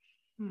that.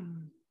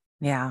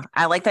 Yeah.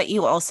 I like that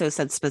you also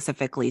said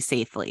specifically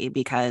safely,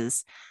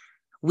 because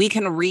we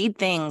can read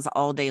things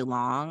all day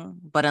long,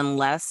 but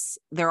unless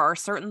there are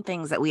certain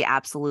things that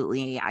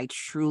I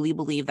truly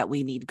believe that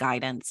we need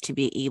guidance to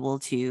be able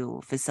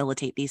to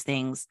facilitate these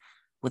things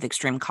with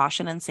extreme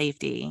caution and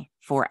safety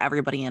for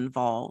everybody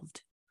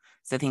involved.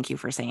 So thank you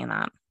for saying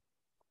that.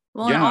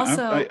 Well, yeah, and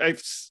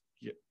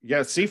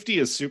also, safety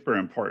is super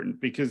important,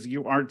 because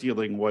you are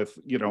dealing with,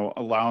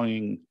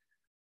 allowing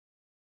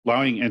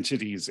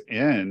entities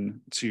in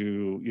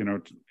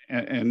to,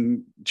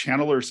 and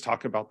channelers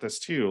talk about this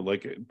too,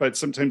 but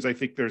sometimes I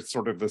think there's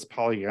sort of this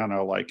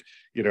Pollyanna,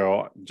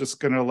 just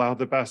going to allow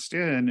the best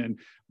in.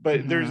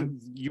 But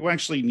you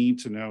actually need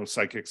to know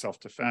psychic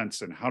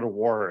self-defense and how to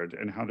ward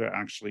and how to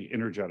actually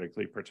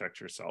energetically protect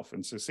yourself.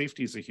 And so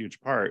safety is a huge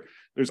part.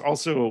 There's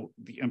also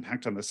the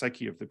impact on the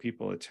psyche of the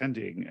people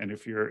attending. And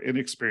if you're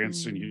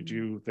inexperienced and you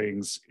do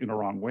things in a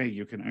wrong way,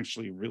 you can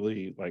actually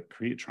really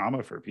create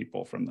trauma for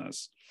people from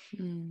this.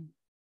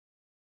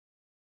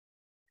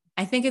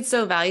 I think it's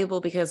so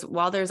valuable because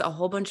while there's a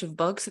whole bunch of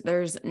books,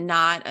 there's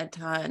not a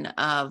ton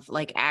of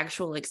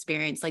actual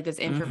experience, this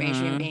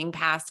information being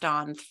passed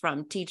on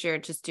from teacher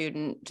to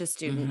student to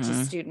student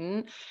to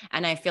student.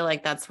 And I feel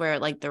like that's where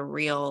the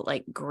real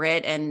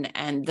grit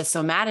and the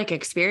somatic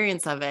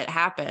experience of it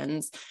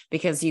happens,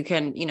 because you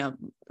can,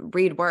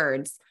 read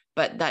words,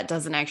 but that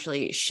doesn't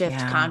actually shift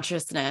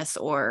consciousness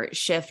or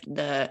shift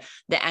the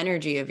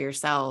energy of your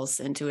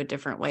cells into a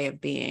different way of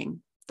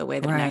being, the way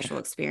that an actual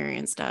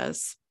experience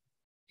does.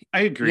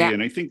 I agree. Yeah.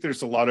 And I think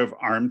there's a lot of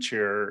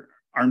armchair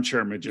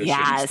magicians.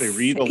 Yes. They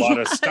read a lot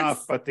of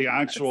stuff, but the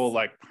actual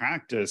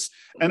practice,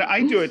 and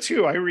I do it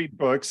too. I read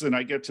books and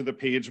I get to the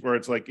page where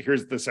it's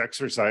here's this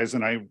exercise,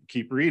 and I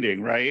keep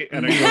reading, right?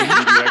 And I go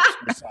through the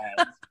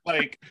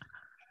exercise.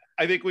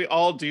 I think we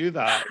all do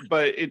that,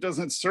 but it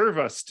doesn't serve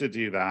us to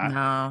do that.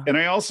 No. And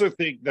I also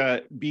think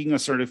that being a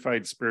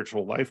certified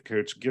spiritual life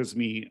coach gives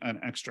me an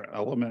extra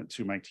element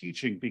to my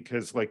teaching,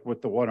 because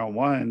with the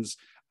one-on-ones,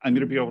 I'm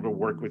going to be able to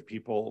work with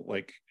people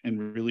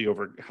and really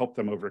help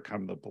them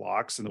overcome the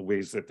blocks and the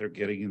ways that they're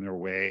getting in their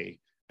way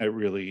at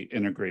really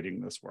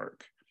integrating this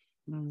work.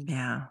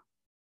 Yeah.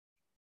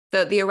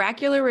 So the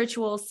oracular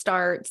ritual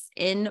starts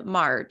in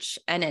March,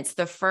 and it's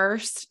the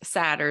first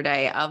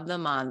Saturday of the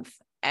month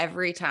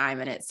every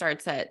time. And it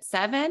starts at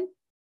 7.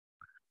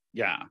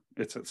 Yeah,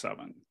 it's at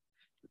 7.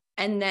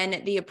 And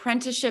then the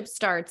apprenticeship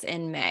starts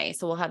in May.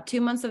 So we'll have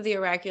 2 months of the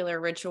oracular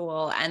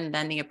ritual, and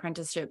then the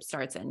apprenticeship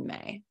starts in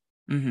May.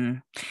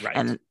 Mm-hmm.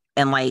 Right.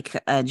 And like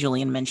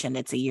Julian mentioned,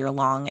 it's a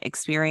year-long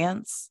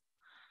experience.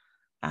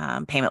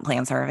 Payment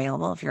plans are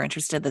available if you're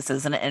interested. This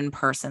isn't in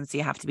person, so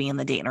you have to be in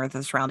the Dayton or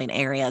the surrounding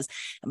areas.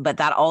 But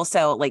that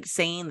also, like,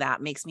 saying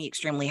that makes me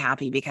extremely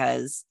happy,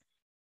 because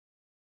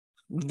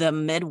the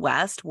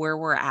Midwest, where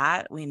we're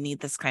at, we need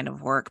this kind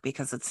of work,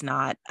 because it's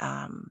not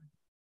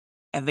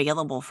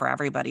available for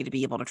everybody to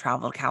be able to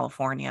travel to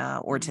California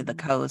or to the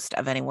coast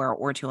of anywhere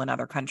or to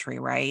another country,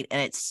 right?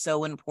 And it's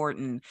so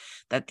important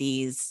that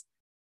these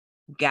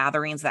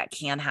gatherings that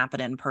can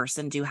happen in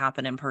person do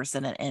happen in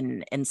person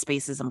in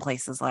spaces and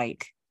places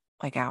like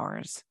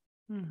ours.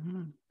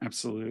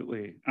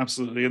 Absolutely.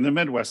 And the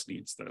Midwest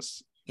needs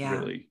this. Yeah.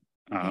 Really.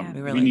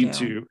 We really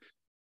do.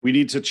 We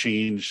need to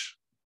change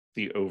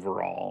the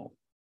overall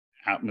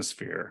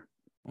atmosphere,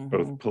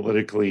 both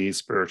politically,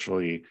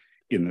 spiritually,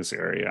 in this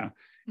area.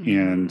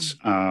 And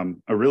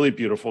a really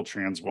beautiful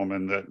trans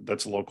woman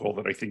that's local,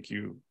 that I think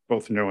you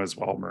both know as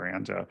well,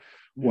 Miranda,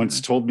 once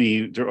told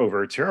me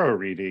over a tarot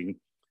reading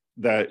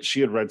that she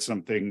had read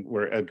something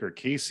where Edgar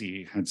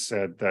Cayce had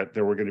said that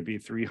there were going to be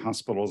 3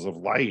 hospitals of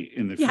light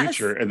in the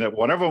future, and that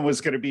one of them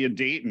was going to be in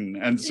Dayton.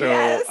 And so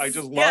I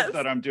just love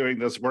that I'm doing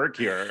this work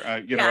here.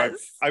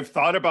 I've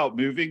thought about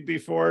moving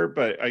before,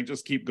 but I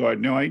just keep going,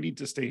 no, I need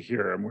to stay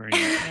here. I'm wearing it.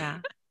 Yeah.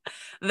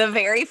 The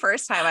very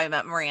first time I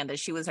met Miranda,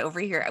 she was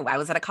over here. I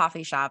was at a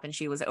coffee shop, and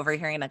she was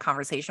overhearing a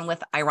conversation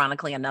with,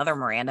 ironically, another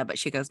Miranda, but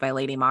she goes by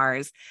Lady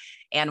Mars.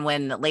 And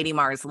when Lady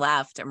Mars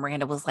left,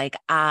 Miranda was like,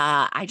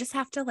 I just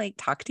have to like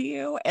talk to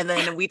you. And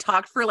then we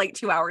talked for like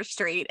 2 hours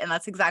straight. And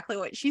that's exactly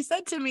what she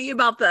said to me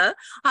about the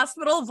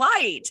Hospital of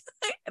Light.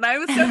 And I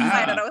was so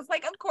excited. I was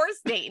like, of course,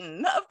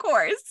 Dayton, of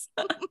course.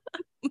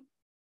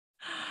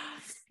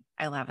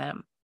 I love it.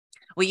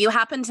 Well, you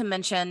happened to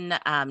mention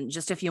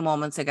just a few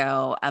moments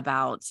ago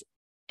about,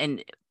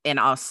 and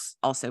us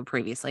also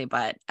previously,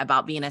 but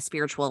about being a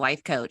spiritual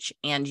life coach,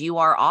 and you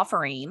are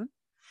offering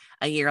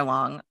a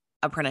year-long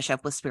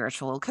apprenticeship with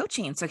spiritual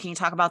coaching. So can you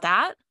talk about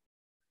that?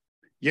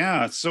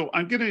 Yeah. So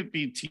I'm going to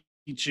be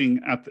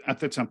teaching at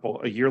the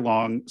temple a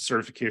year-long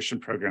certification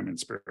program in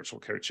spiritual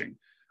coaching.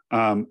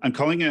 I'm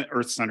calling it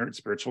Earth-Centered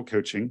Spiritual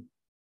Coaching,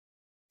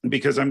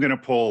 because I'm going to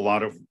pull a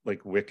lot of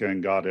like Wicca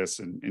and goddess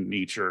and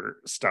nature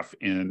stuff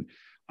in.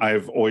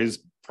 I've always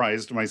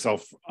prized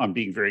myself on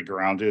being very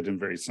grounded and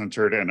very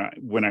centered. And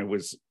when I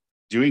was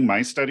doing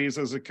my studies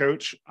as a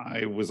coach,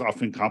 I was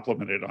often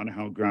complimented on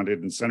how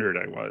grounded and centered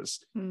I was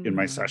in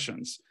my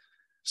sessions.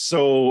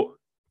 So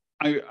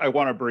I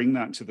want to bring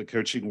that to the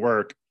coaching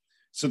work.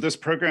 So this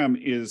program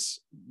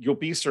you'll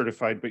be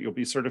certified, but you'll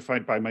be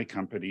certified by my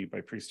company,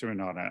 by Priesthood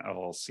Ananda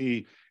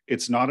LLC.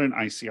 It's not an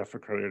ICF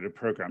accredited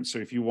program. So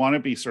if you want to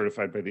be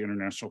certified by the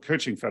International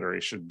Coaching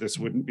Federation, this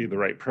wouldn't be the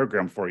right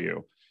program for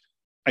you.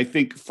 I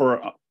think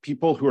for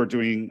people who are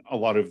doing a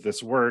lot of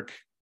this work,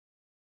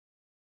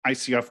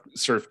 ICF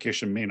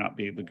certification may not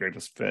be the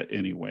greatest fit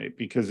anyway,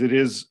 because it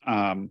is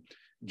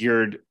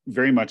geared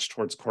very much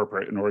towards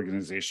corporate and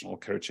organizational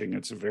coaching.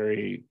 It's a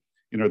very,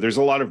 there's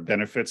a lot of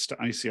benefits to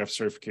ICF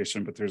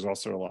certification, but there's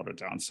also a lot of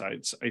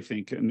downsides, I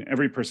think, and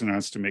every person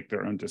has to make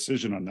their own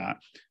decision on that.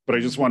 But I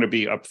just want to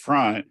be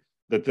upfront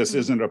that this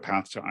isn't a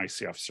path to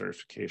ICF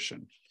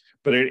certification,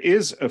 but it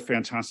is a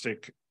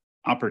fantastic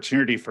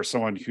opportunity for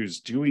someone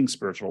who's doing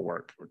spiritual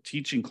work or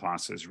teaching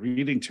classes,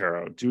 reading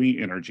tarot, doing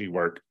energy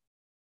work,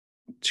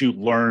 to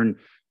learn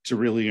to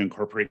really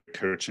incorporate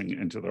coaching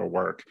into their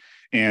work.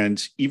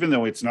 And even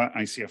though it's not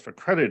ICF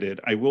accredited,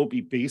 I will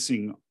be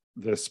basing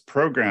this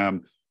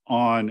program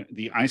on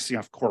the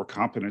ICF core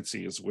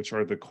competencies, which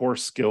are the core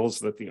skills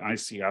that the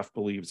ICF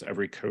believes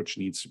every coach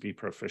needs to be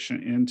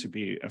proficient in to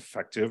be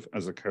effective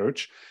as a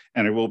coach.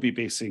 And I will be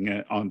basing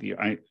it on the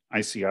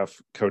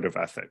ICF Code of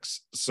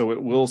Ethics. So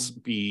it will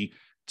be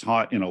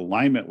taught in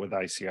alignment with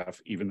ICF,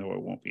 even though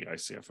it won't be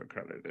ICF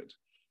accredited.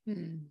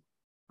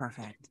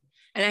 Perfect.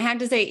 And I have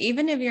to say,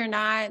 even if you're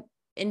not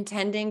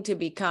intending to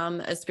become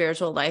a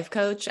spiritual life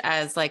coach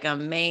as like a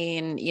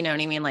main,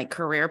 like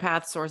career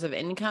path source of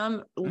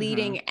income,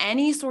 leading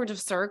any sort of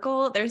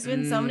circle, there's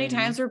been so many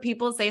times where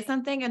people say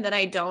something and then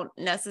I don't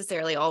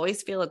necessarily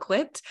always feel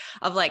equipped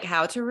of like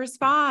how to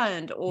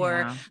respond,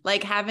 or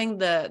like having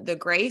the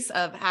grace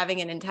of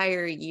having an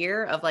entire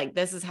year of like,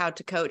 this is how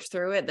to coach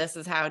through it. This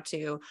is how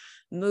to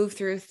move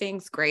through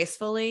things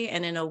gracefully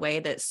and in a way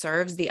that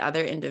serves the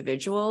other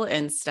individual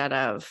instead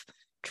of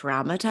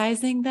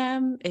traumatizing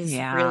them is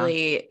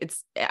really,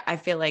 I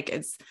feel like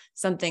it's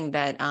something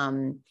that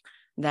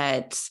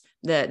that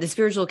the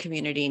spiritual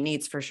community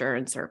needs for sure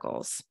in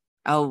circles.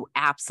 Oh,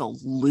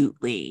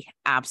 absolutely.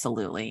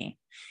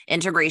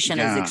 Integration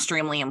is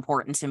extremely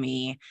important to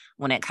me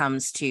when it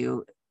comes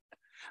to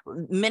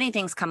many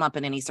things come up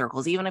in any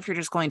circles. Even if you're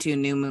just going to a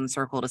new moon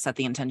circle to set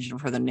the intention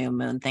for the new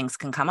moon, things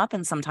can come up.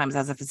 And sometimes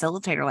as a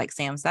facilitator, like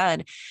Sam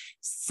said,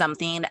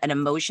 an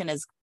emotion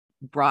is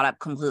brought up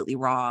completely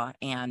raw,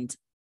 and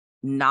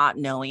not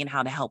knowing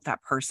how to help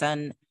that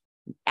person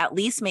at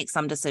least make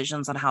some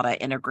decisions on how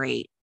to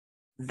integrate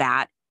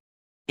that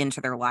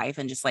into their life,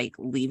 and just like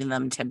leaving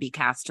them to be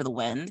cast to the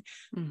wind.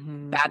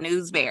 Bad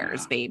news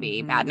bears,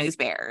 baby. Bad news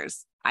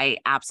bears. I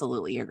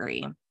absolutely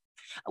agree.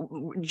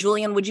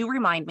 Julian, would you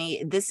remind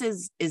me,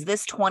 is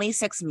this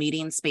 26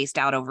 meetings spaced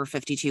out over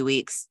 52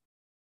 weeks?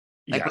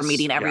 Like, we're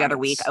meeting every other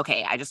week?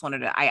 Okay. I just wanted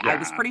to, I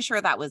was pretty sure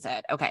that was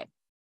it. Okay.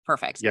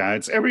 Perfect. Yeah,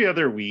 it's every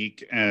other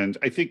week. And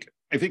I think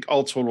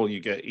all total you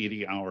get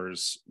 80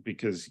 hours,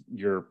 because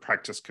your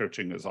practice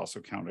coaching is also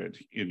counted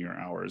in your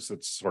hours.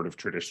 It's sort of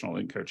traditional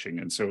in coaching.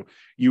 And so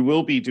you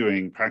will be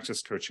doing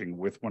practice coaching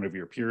with one of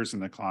your peers in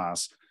the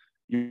class.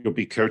 You'll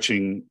be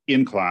coaching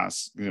in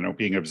class,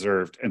 being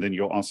observed. And then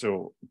you'll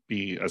also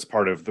be, as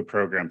part of the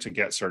program, to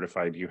get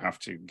certified, you have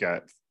to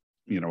get,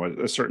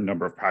 a certain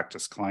number of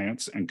practice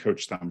clients and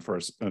coach them for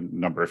a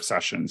number of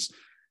sessions.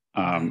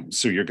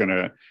 So you're going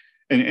to,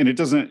 and it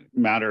doesn't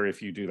matter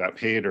if you do that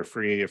paid or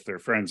free, if they're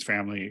friends,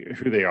 family,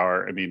 who they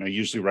are. I mean, I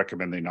usually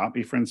recommend they not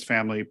be friends,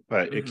 family,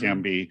 but it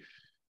can be.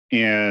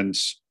 And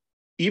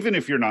even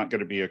if you're not going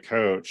to be a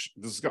coach,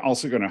 this is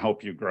also going to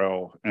help you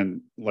grow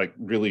and like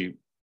really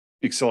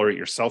accelerate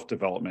your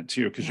self-development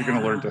too, because you're going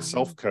to learn to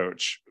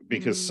self-coach,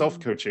 because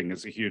self-coaching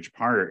is a huge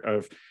part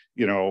of,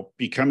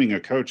 becoming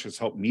a coach has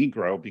helped me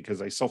grow, because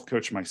I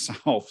self-coach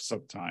myself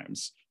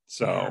sometimes.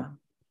 So.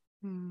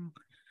 And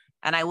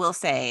I will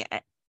say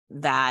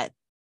that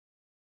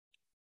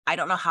I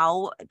don't know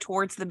how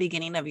towards the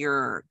beginning of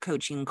your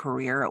coaching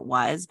career it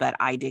was, but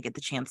I did get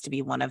the chance to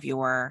be one of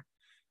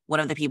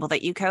the people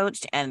that you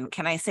coached. And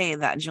can I say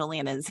that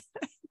Julian is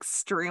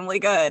extremely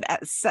good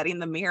at setting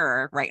the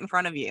mirror right in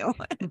front of you.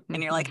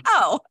 And you're like,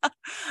 oh,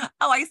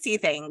 I see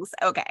things.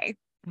 Okay.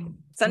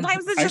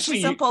 Sometimes it's just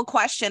a simple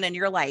question and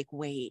you're like,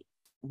 wait,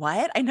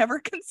 what? I never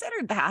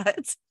considered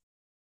that.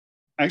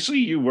 Actually,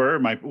 you were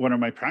one of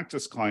my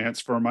practice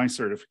clients for my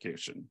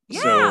certification.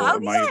 Yeah, so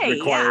okay, my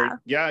required,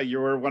 you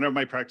were one of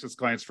my practice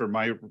clients for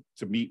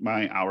to meet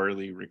my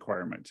hourly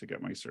requirement to get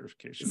my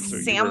certification. So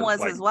Sam was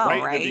as well,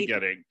 right? In the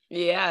beginning.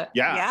 Yeah.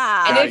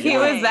 Yeah. And if he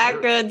was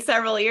that good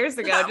several years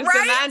ago, just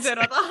imagine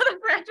with all the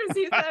practice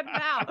he's had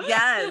now.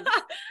 Yes.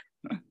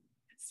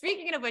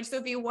 Speaking of which, so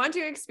if you want to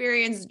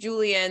experience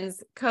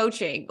Julian's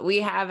coaching, we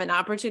have an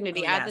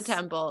opportunity at the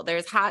temple.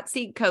 There's hot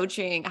seat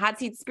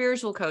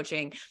spiritual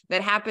coaching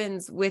that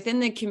happens within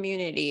the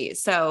community.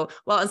 So,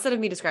 instead of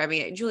me describing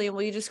it, Julian,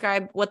 will you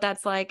describe what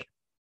that's like?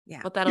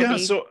 Yeah. What that'll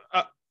be? So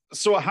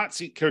a hot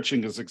seat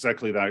coaching is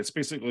exactly that. It's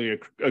basically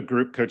a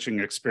group coaching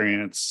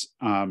experience.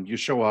 You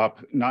show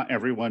up, not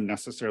everyone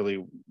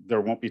necessarily, there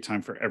won't be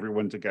time for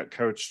everyone to get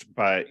coached,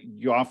 but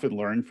you often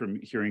learn from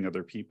hearing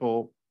other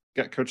people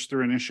get coached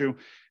through an issue.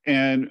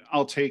 And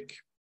I'll take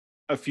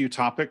a few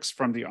topics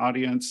from the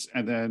audience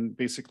and then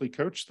basically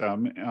coach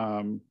them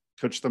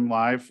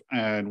live,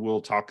 and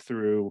we'll talk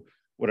through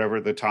whatever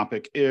the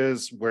topic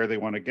is, where they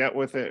want to get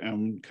with it,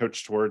 and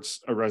coach towards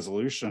a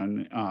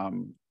resolution,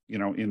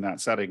 in that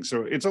setting.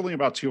 So it's only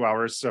about 2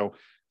 hours. So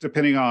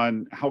depending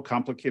on how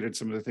complicated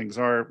some of the things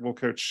are, we'll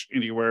coach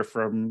anywhere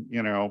from,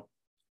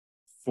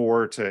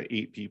 4 to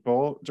 8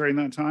 people during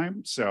that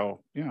time.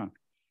 So, yeah.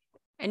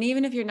 And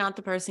even if you're not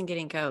the person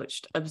getting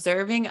coached,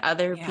 observing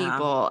other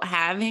people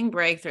having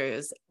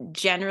breakthroughs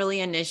generally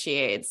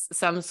initiates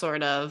some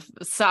sort of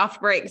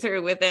soft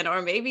breakthrough within,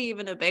 or maybe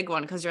even a big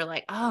one, because you're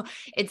like, oh,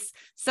 it's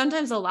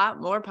sometimes a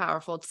lot more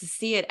powerful to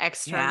see it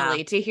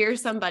externally, to hear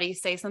somebody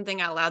say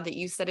something out loud that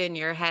you said in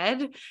your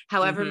head,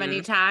 however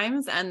many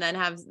times, and then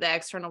have the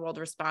external world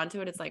respond to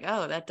it. It's like,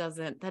 oh, that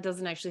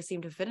doesn't actually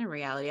seem to fit in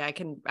reality. I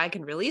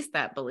can release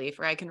that belief,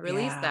 or I can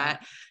release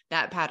that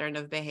pattern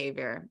of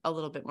behavior a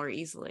little bit more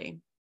easily.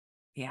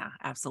 Yeah,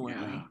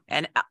 absolutely. Yeah.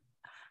 And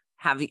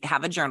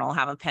have a journal,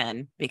 have a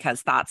pen,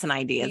 because thoughts and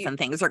ideas and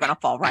things are going to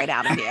fall right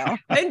out of you.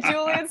 And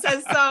Julian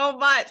says so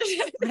much.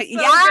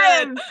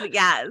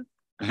 Yes,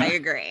 I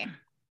agree.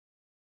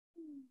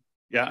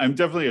 Yeah, I'm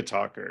definitely a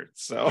talker.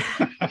 So,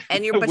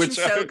 and you're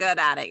so good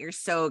at it. You're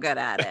so good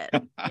at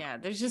it. Yeah,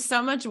 there's just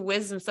so much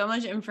wisdom, so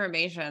much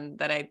information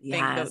that I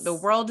think the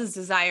world is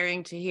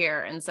desiring to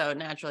hear, and so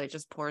naturally it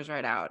just pours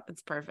right out.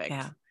 It's perfect.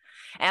 Yeah,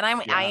 and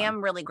I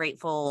am really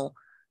grateful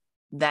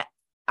that.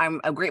 I'm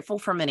grateful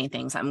for many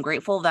things. I'm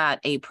grateful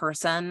that a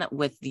person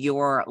with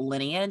your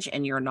lineage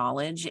and your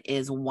knowledge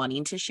is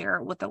wanting to share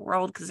it with the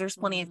world, because there's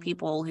plenty of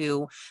people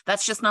who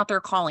that's just not their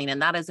calling,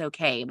 and that is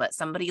okay. But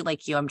somebody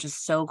like you, I'm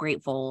just so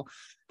grateful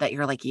that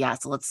you're like,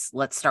 yes,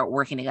 let's start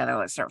working together.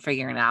 Let's start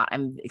figuring it out.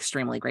 I'm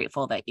extremely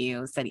grateful that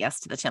you said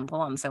yes to the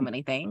temple on so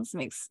many things. It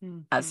makes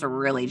us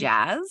really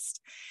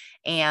jazzed.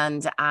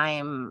 And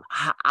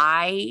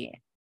I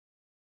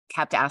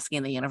kept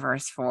asking the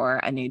universe for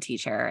a new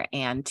teacher,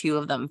 and 2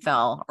 of them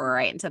fell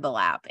right into the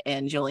lap,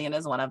 and Julian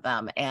is one of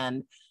them.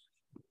 And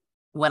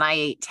when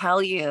I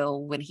tell you,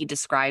 when he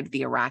described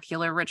the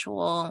oracular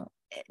ritual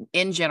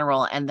in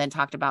general, and then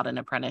talked about an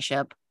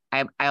apprenticeship,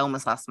 I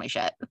almost lost my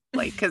shit.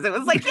 Like, cause it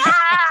was like,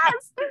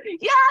 yes,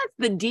 yes,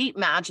 the deep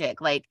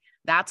magic. Like,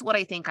 that's what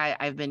I think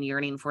I've been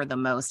yearning for the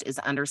most, is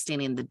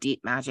understanding the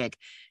deep magic.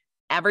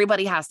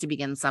 Everybody has to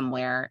begin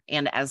somewhere.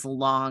 And as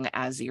long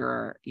as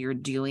you're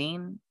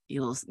doing,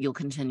 you'll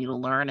continue to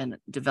learn and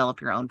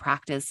develop your own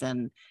practice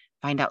and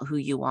find out who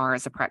you are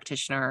as a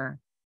practitioner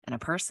and a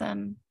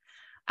person.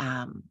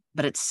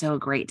 But it's so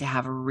great to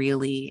have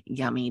really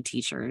yummy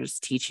teachers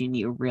teaching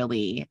you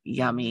really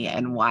yummy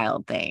and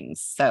wild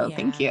things. So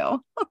thank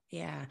you.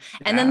 Yeah.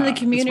 And then the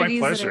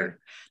communities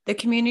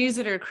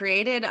that are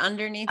created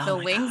underneath the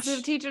wings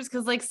of teachers.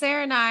 Cause like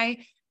Sarah and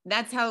I,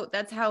 that's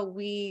how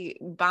we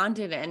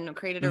bonded and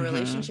created a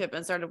relationship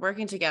and started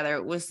working together.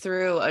 It was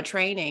through a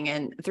training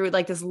and through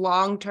like this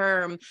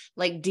long-term,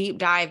 like deep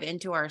dive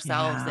into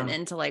ourselves and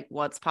into like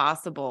what's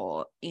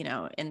possible, you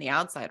know, in the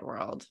outside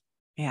world.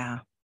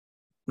 Yeah.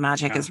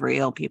 Magic is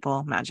real,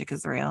 people. Magic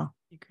is real.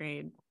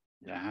 Agreed.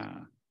 Yeah.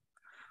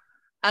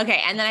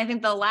 Okay. And then I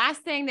think the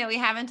last thing that we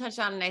haven't touched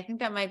on, and I think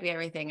that might be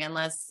everything,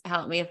 unless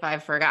help me if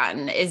I've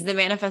forgotten, is the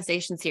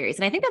manifestation series.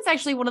 And I think that's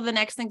actually one of the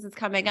next things that's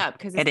coming up,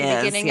 because it's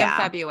the beginning of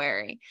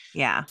February.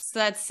 Yeah. So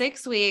that's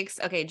 6 weeks.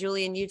 Okay,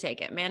 Julian, you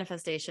take it.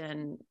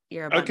 Manifestation,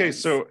 your abundance. Okay.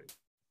 So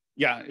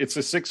yeah, it's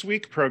a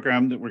 6-week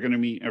program that we're going to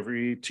meet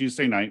every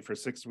Tuesday night for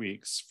 6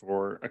 weeks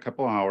for a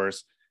couple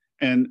hours.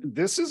 And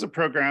this is a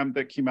program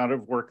that came out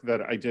of work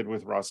that I did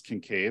with Roz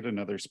Kincaid,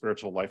 another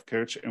spiritual life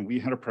coach. And we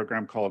had a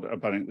program called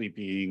Abundantly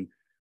Being,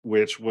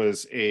 which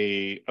was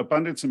a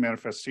abundance and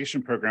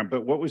manifestation program.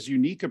 But what was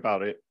unique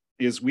about it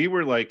is we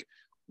were like,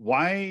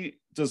 why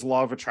does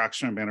law of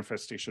attraction and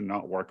manifestation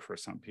not work for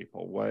some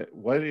people?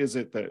 What is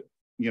it that,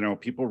 you know,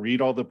 people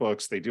read all the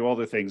books, they do all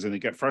the things, and they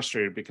get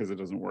frustrated because it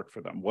doesn't work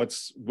for them?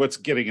 What's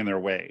getting in their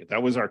way?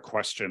 That was our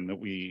question that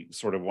we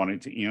sort of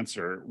wanted to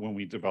answer when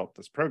we developed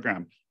this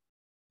program.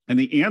 And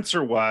the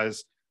answer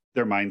was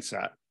their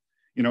mindset.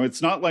 You know,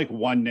 it's not like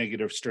one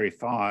negative stray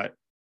thought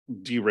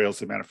derails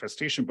the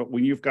manifestation, but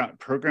when you've got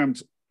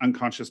programmed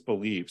unconscious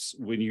beliefs,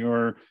 when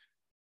you're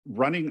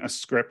running a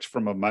script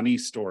from a money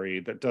story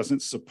that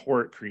doesn't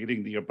support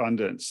creating the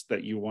abundance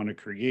that you want to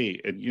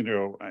create. And, you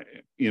know,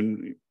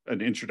 in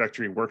an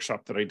introductory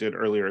workshop that I did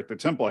earlier at the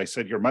temple, I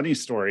said, your money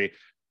story,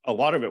 a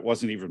lot of it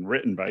wasn't even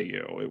written by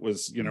you. It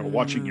was, you know,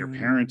 watching your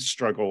parents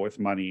struggle with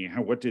money.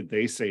 What did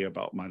they say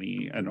about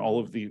money? And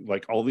all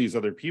these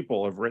other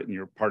people have written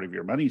your part of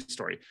your money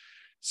story.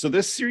 So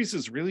this series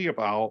is really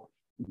about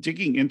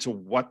digging into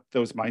what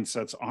those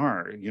mindsets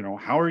are. You know,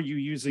 how are you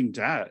using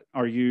debt?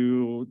 Are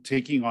you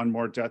taking on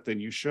more debt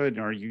than you should?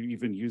 Are you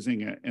even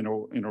using it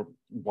in a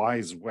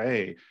wise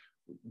way?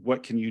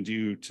 What can you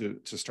do to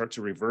start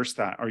to reverse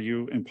that? Are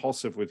you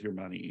impulsive with your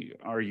money?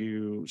 Are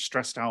you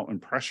stressed out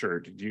and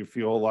pressured? Do you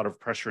feel a lot of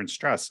pressure and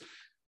stress?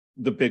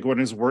 The big one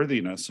is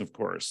worthiness, of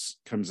course,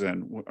 comes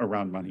in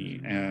around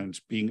money and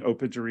being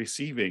open to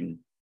receiving.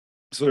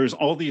 So there's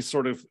all these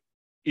sort of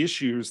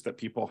issues that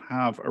people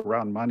have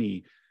around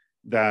money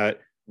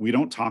that we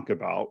don't talk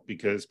about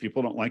because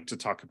people don't like to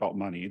talk about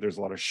money. There's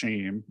a lot of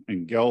shame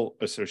and guilt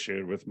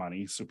associated with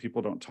money, so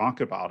people don't talk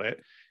about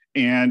it.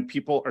 And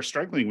people are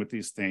struggling with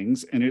these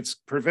things, and it's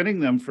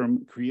preventing them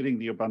from creating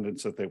the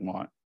abundance that they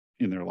want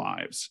in their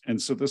lives. And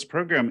so this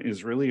program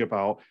is really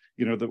about,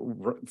 you know,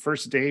 the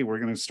first day, we're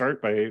going to start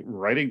by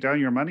writing down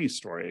your money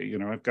story. You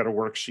know, I've got a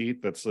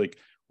worksheet that's like,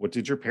 what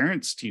did your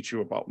parents teach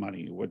you about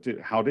money?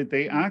 How did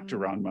they act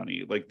around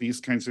money? Like these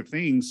kinds of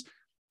things.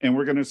 And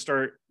we're going to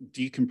start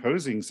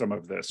decomposing some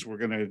of this. We're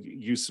going to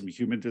use some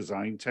human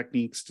design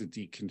techniques to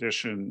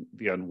decondition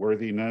the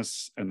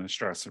unworthiness and the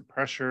stress and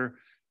pressure.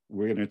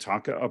 We're going to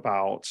talk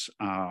about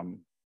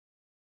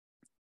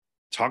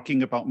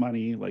talking about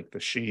money, like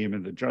the shame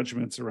and the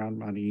judgments around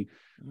money.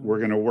 We're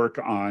going to work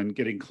on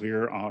getting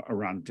clear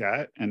around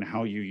debt and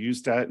how you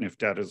use debt, and if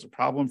debt is a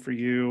problem for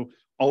you,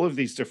 all of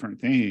these different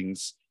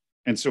things.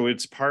 And so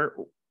it's part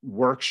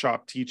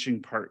workshop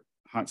teaching, part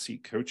hot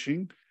seat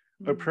coaching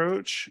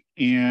approach.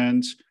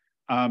 And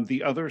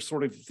the other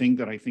sort of thing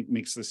that I think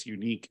makes this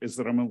unique is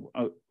that I'm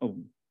a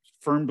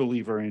firm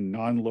believer in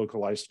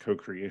non-localized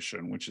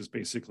co-creation, which is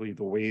basically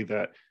the way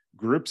that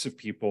groups of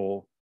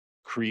people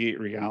create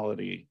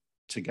reality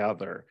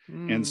together.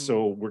 And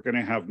so we're going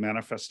to have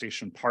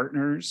manifestation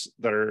partners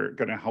that are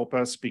going to help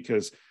us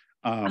because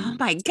oh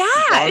my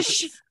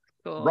gosh.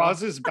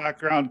 Roz's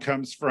background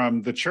comes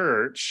from the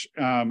church,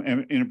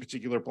 and in a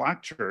particular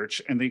Black church,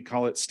 and they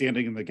call it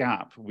standing in the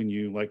gap. When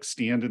you like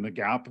stand in the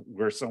gap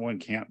where someone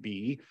can't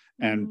be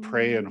and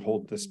pray and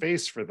hold the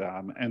space for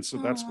them. And so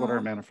that's what our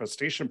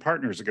manifestation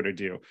partners are going to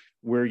do,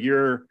 where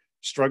you're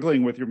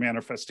struggling with your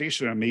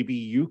manifestation and maybe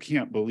you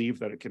can't believe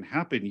that it can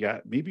happen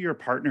yet. Maybe your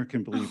partner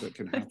can believe it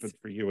can happen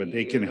for you, and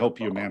they can help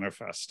you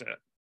manifest it.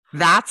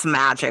 That's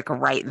magic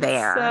right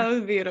there. So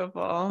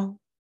beautiful.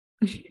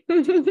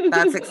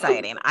 That's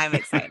exciting. I'm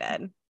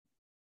excited.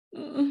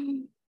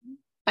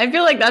 I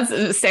feel like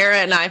that's Sarah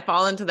and I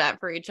fall into that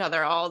for each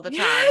other all the time.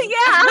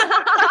 Yeah.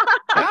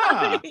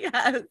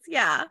 Yes.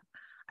 Yeah.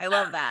 I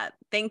love that.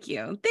 Thank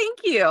you. Thank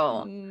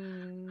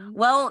you.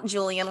 Well,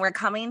 Julian, we're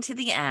coming to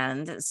the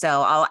end.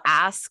 So I'll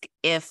ask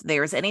if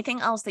there's anything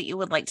else that you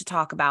would like to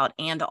talk about,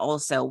 and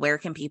also where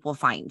can people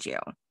find you?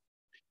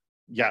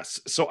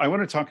 Yes. So I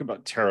want to talk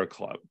about Tarot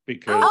Club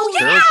because Oh,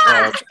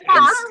 Tarot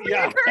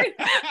yeah. Club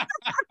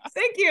is,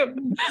 Thank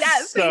you.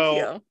 Yes, thank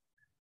you.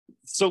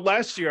 So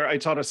last year I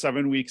taught a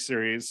 7-week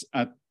series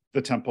at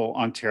the Temple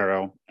on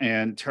tarot,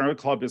 and Tarot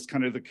Club is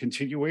kind of the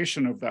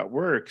continuation of that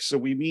work. So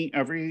we meet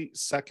every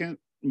second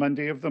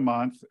Monday of the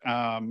month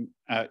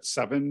at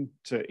 7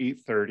 to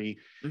 8:30.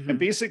 And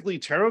basically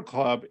Tarot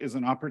Club is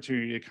an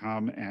opportunity to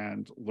come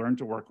and learn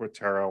to work with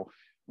tarot,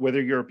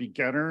 whether you're a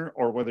beginner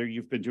or whether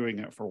you've been doing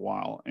it for a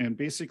while. And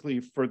basically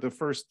for the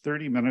first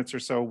 30 minutes or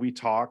so, we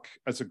talk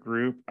as a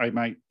group. I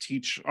might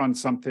teach on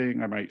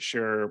something. I might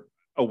share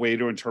a way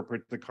to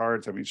interpret the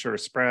cards. I might share a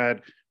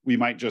spread. We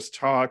might just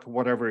talk,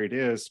 whatever it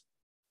is.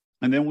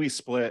 And then we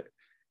split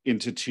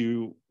into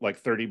 2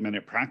 like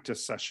 30-minute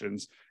practice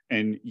sessions,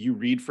 and you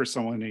read for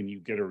someone and you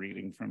get a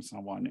reading from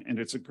someone. And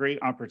it's a great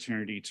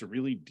opportunity to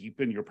really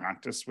deepen your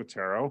practice with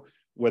tarot,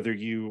 whether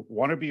you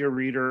want to be a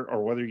reader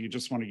or whether you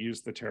just want to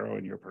use the tarot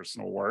in your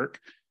personal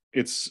work.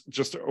 It's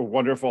just a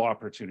wonderful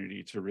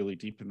opportunity to really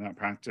deepen that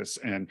practice.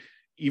 And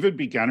even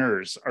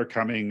beginners are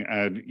coming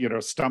and,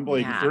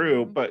 stumbling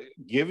through, but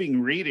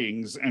giving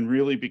readings and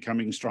really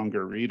becoming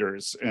stronger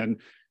readers.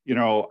 And,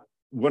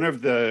 one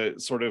of the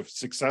sort of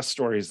success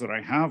stories that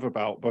I have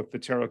about both the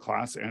tarot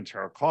class and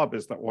Tarot Club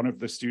is that one of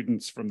the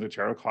students from the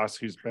tarot class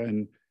who's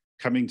been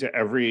coming to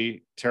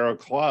every tarot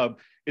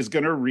club is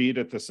going to read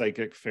at the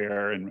psychic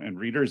fair and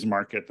readers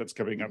market that's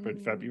coming up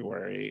in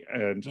February.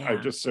 And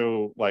I'm just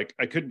so I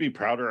couldn't be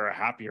prouder or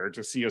happier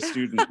to see a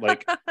student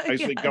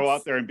actually go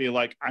out there and be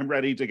like, I'm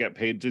ready to get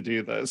paid to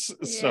do this.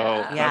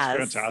 So that's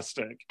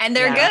fantastic. And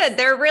they're good.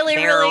 They're really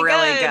good.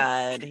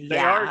 They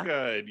are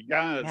good.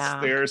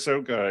 Yes, they are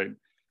so good.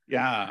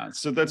 Yeah.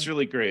 So that's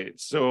really great.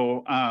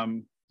 So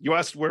you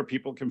asked where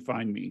people can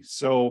find me.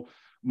 So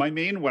my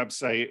main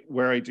website,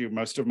 where I do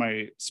most of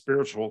my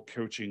spiritual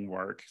coaching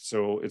work,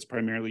 so it's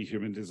primarily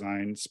human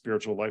design,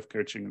 spiritual life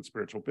coaching, and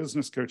spiritual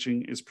business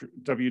coaching, is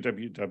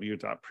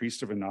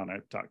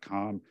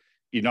www.priestofinanna.com.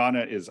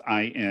 Inanna is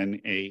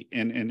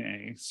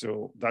INANNA.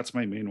 So that's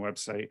my main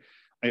website.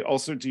 I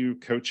also do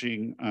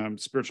coaching,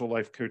 spiritual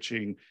life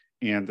coaching,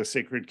 and the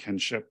Sacred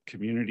Kinship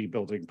community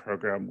building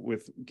program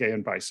with gay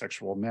and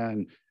bisexual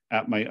men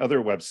at my other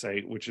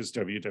website, which is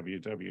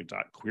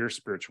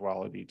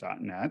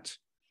www.queerspirituality.net.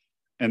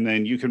 And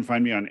then you can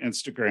find me on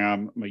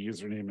Instagram. My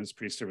username is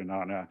Priest of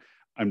Inanna.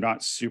 I'm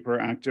not super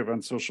active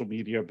on social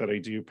media, but I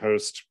do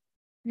post,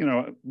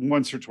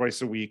 once or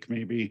twice a week,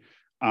 maybe.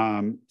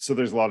 So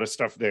there's a lot of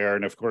stuff there.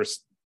 And of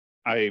course,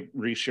 I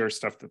reshare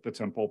stuff that the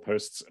Temple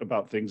posts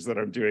about things that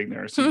I'm doing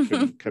there. So you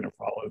can kind of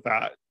follow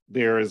that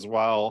there as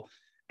well.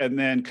 And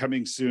then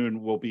coming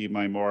soon will be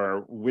my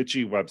more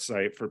witchy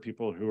website for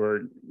people who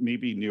are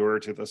maybe newer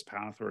to this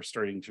path or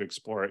starting to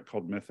explore it,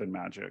 called Myth and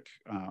Magic.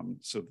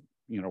 So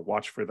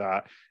watch for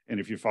that.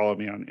 And if you follow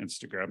me on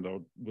Instagram, there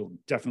will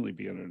definitely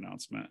be an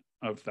announcement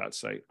of that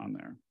site on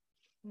there.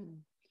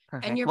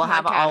 Perfect. And your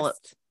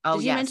podcast.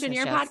 Did you mention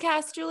your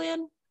podcast,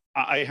 Julian?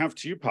 I have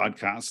 2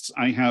 podcasts.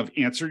 I have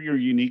Answer Your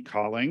Unique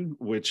Calling,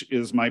 which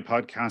is my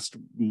podcast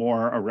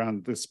more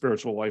around the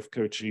spiritual life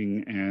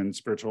coaching and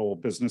spiritual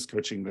business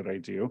coaching that I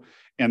do.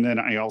 And then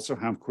I also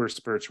have Queer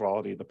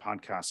Spirituality, the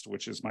podcast,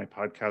 which is my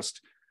podcast.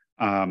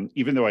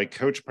 Even though I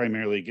coach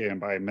primarily gay and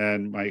bi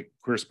men, my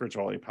Queer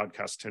Spirituality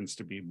podcast tends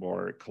to be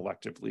more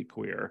collectively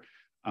queer.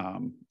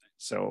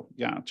 So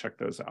yeah, check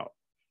those out.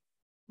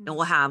 And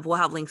we'll have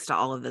links to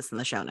all of this in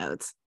the show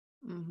notes.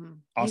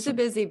 Awesome. He's a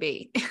busy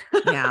bee.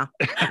 Yeah.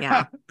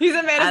 He's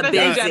a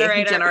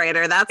manifesting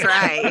generator. That's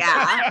right.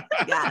 Yeah.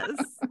 Yes.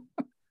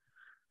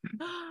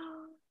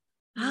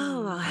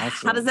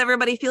 Awesome. How does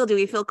everybody feel? Do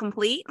we feel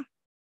complete?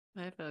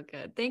 I feel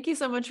good. Thank you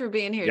so much for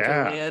being here,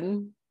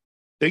 Julian.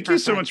 Thank you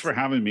so much for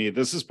having me.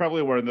 This is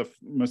probably one of the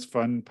most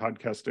fun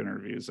podcast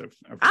interviews I've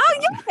ever done.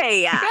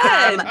 Yay.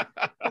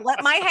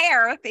 Let my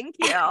hair. Thank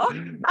you.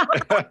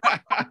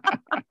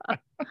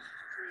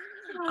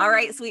 All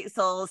right, sweet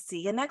souls.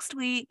 See you next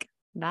week.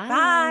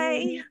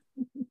 Bye.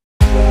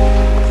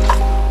 Bye.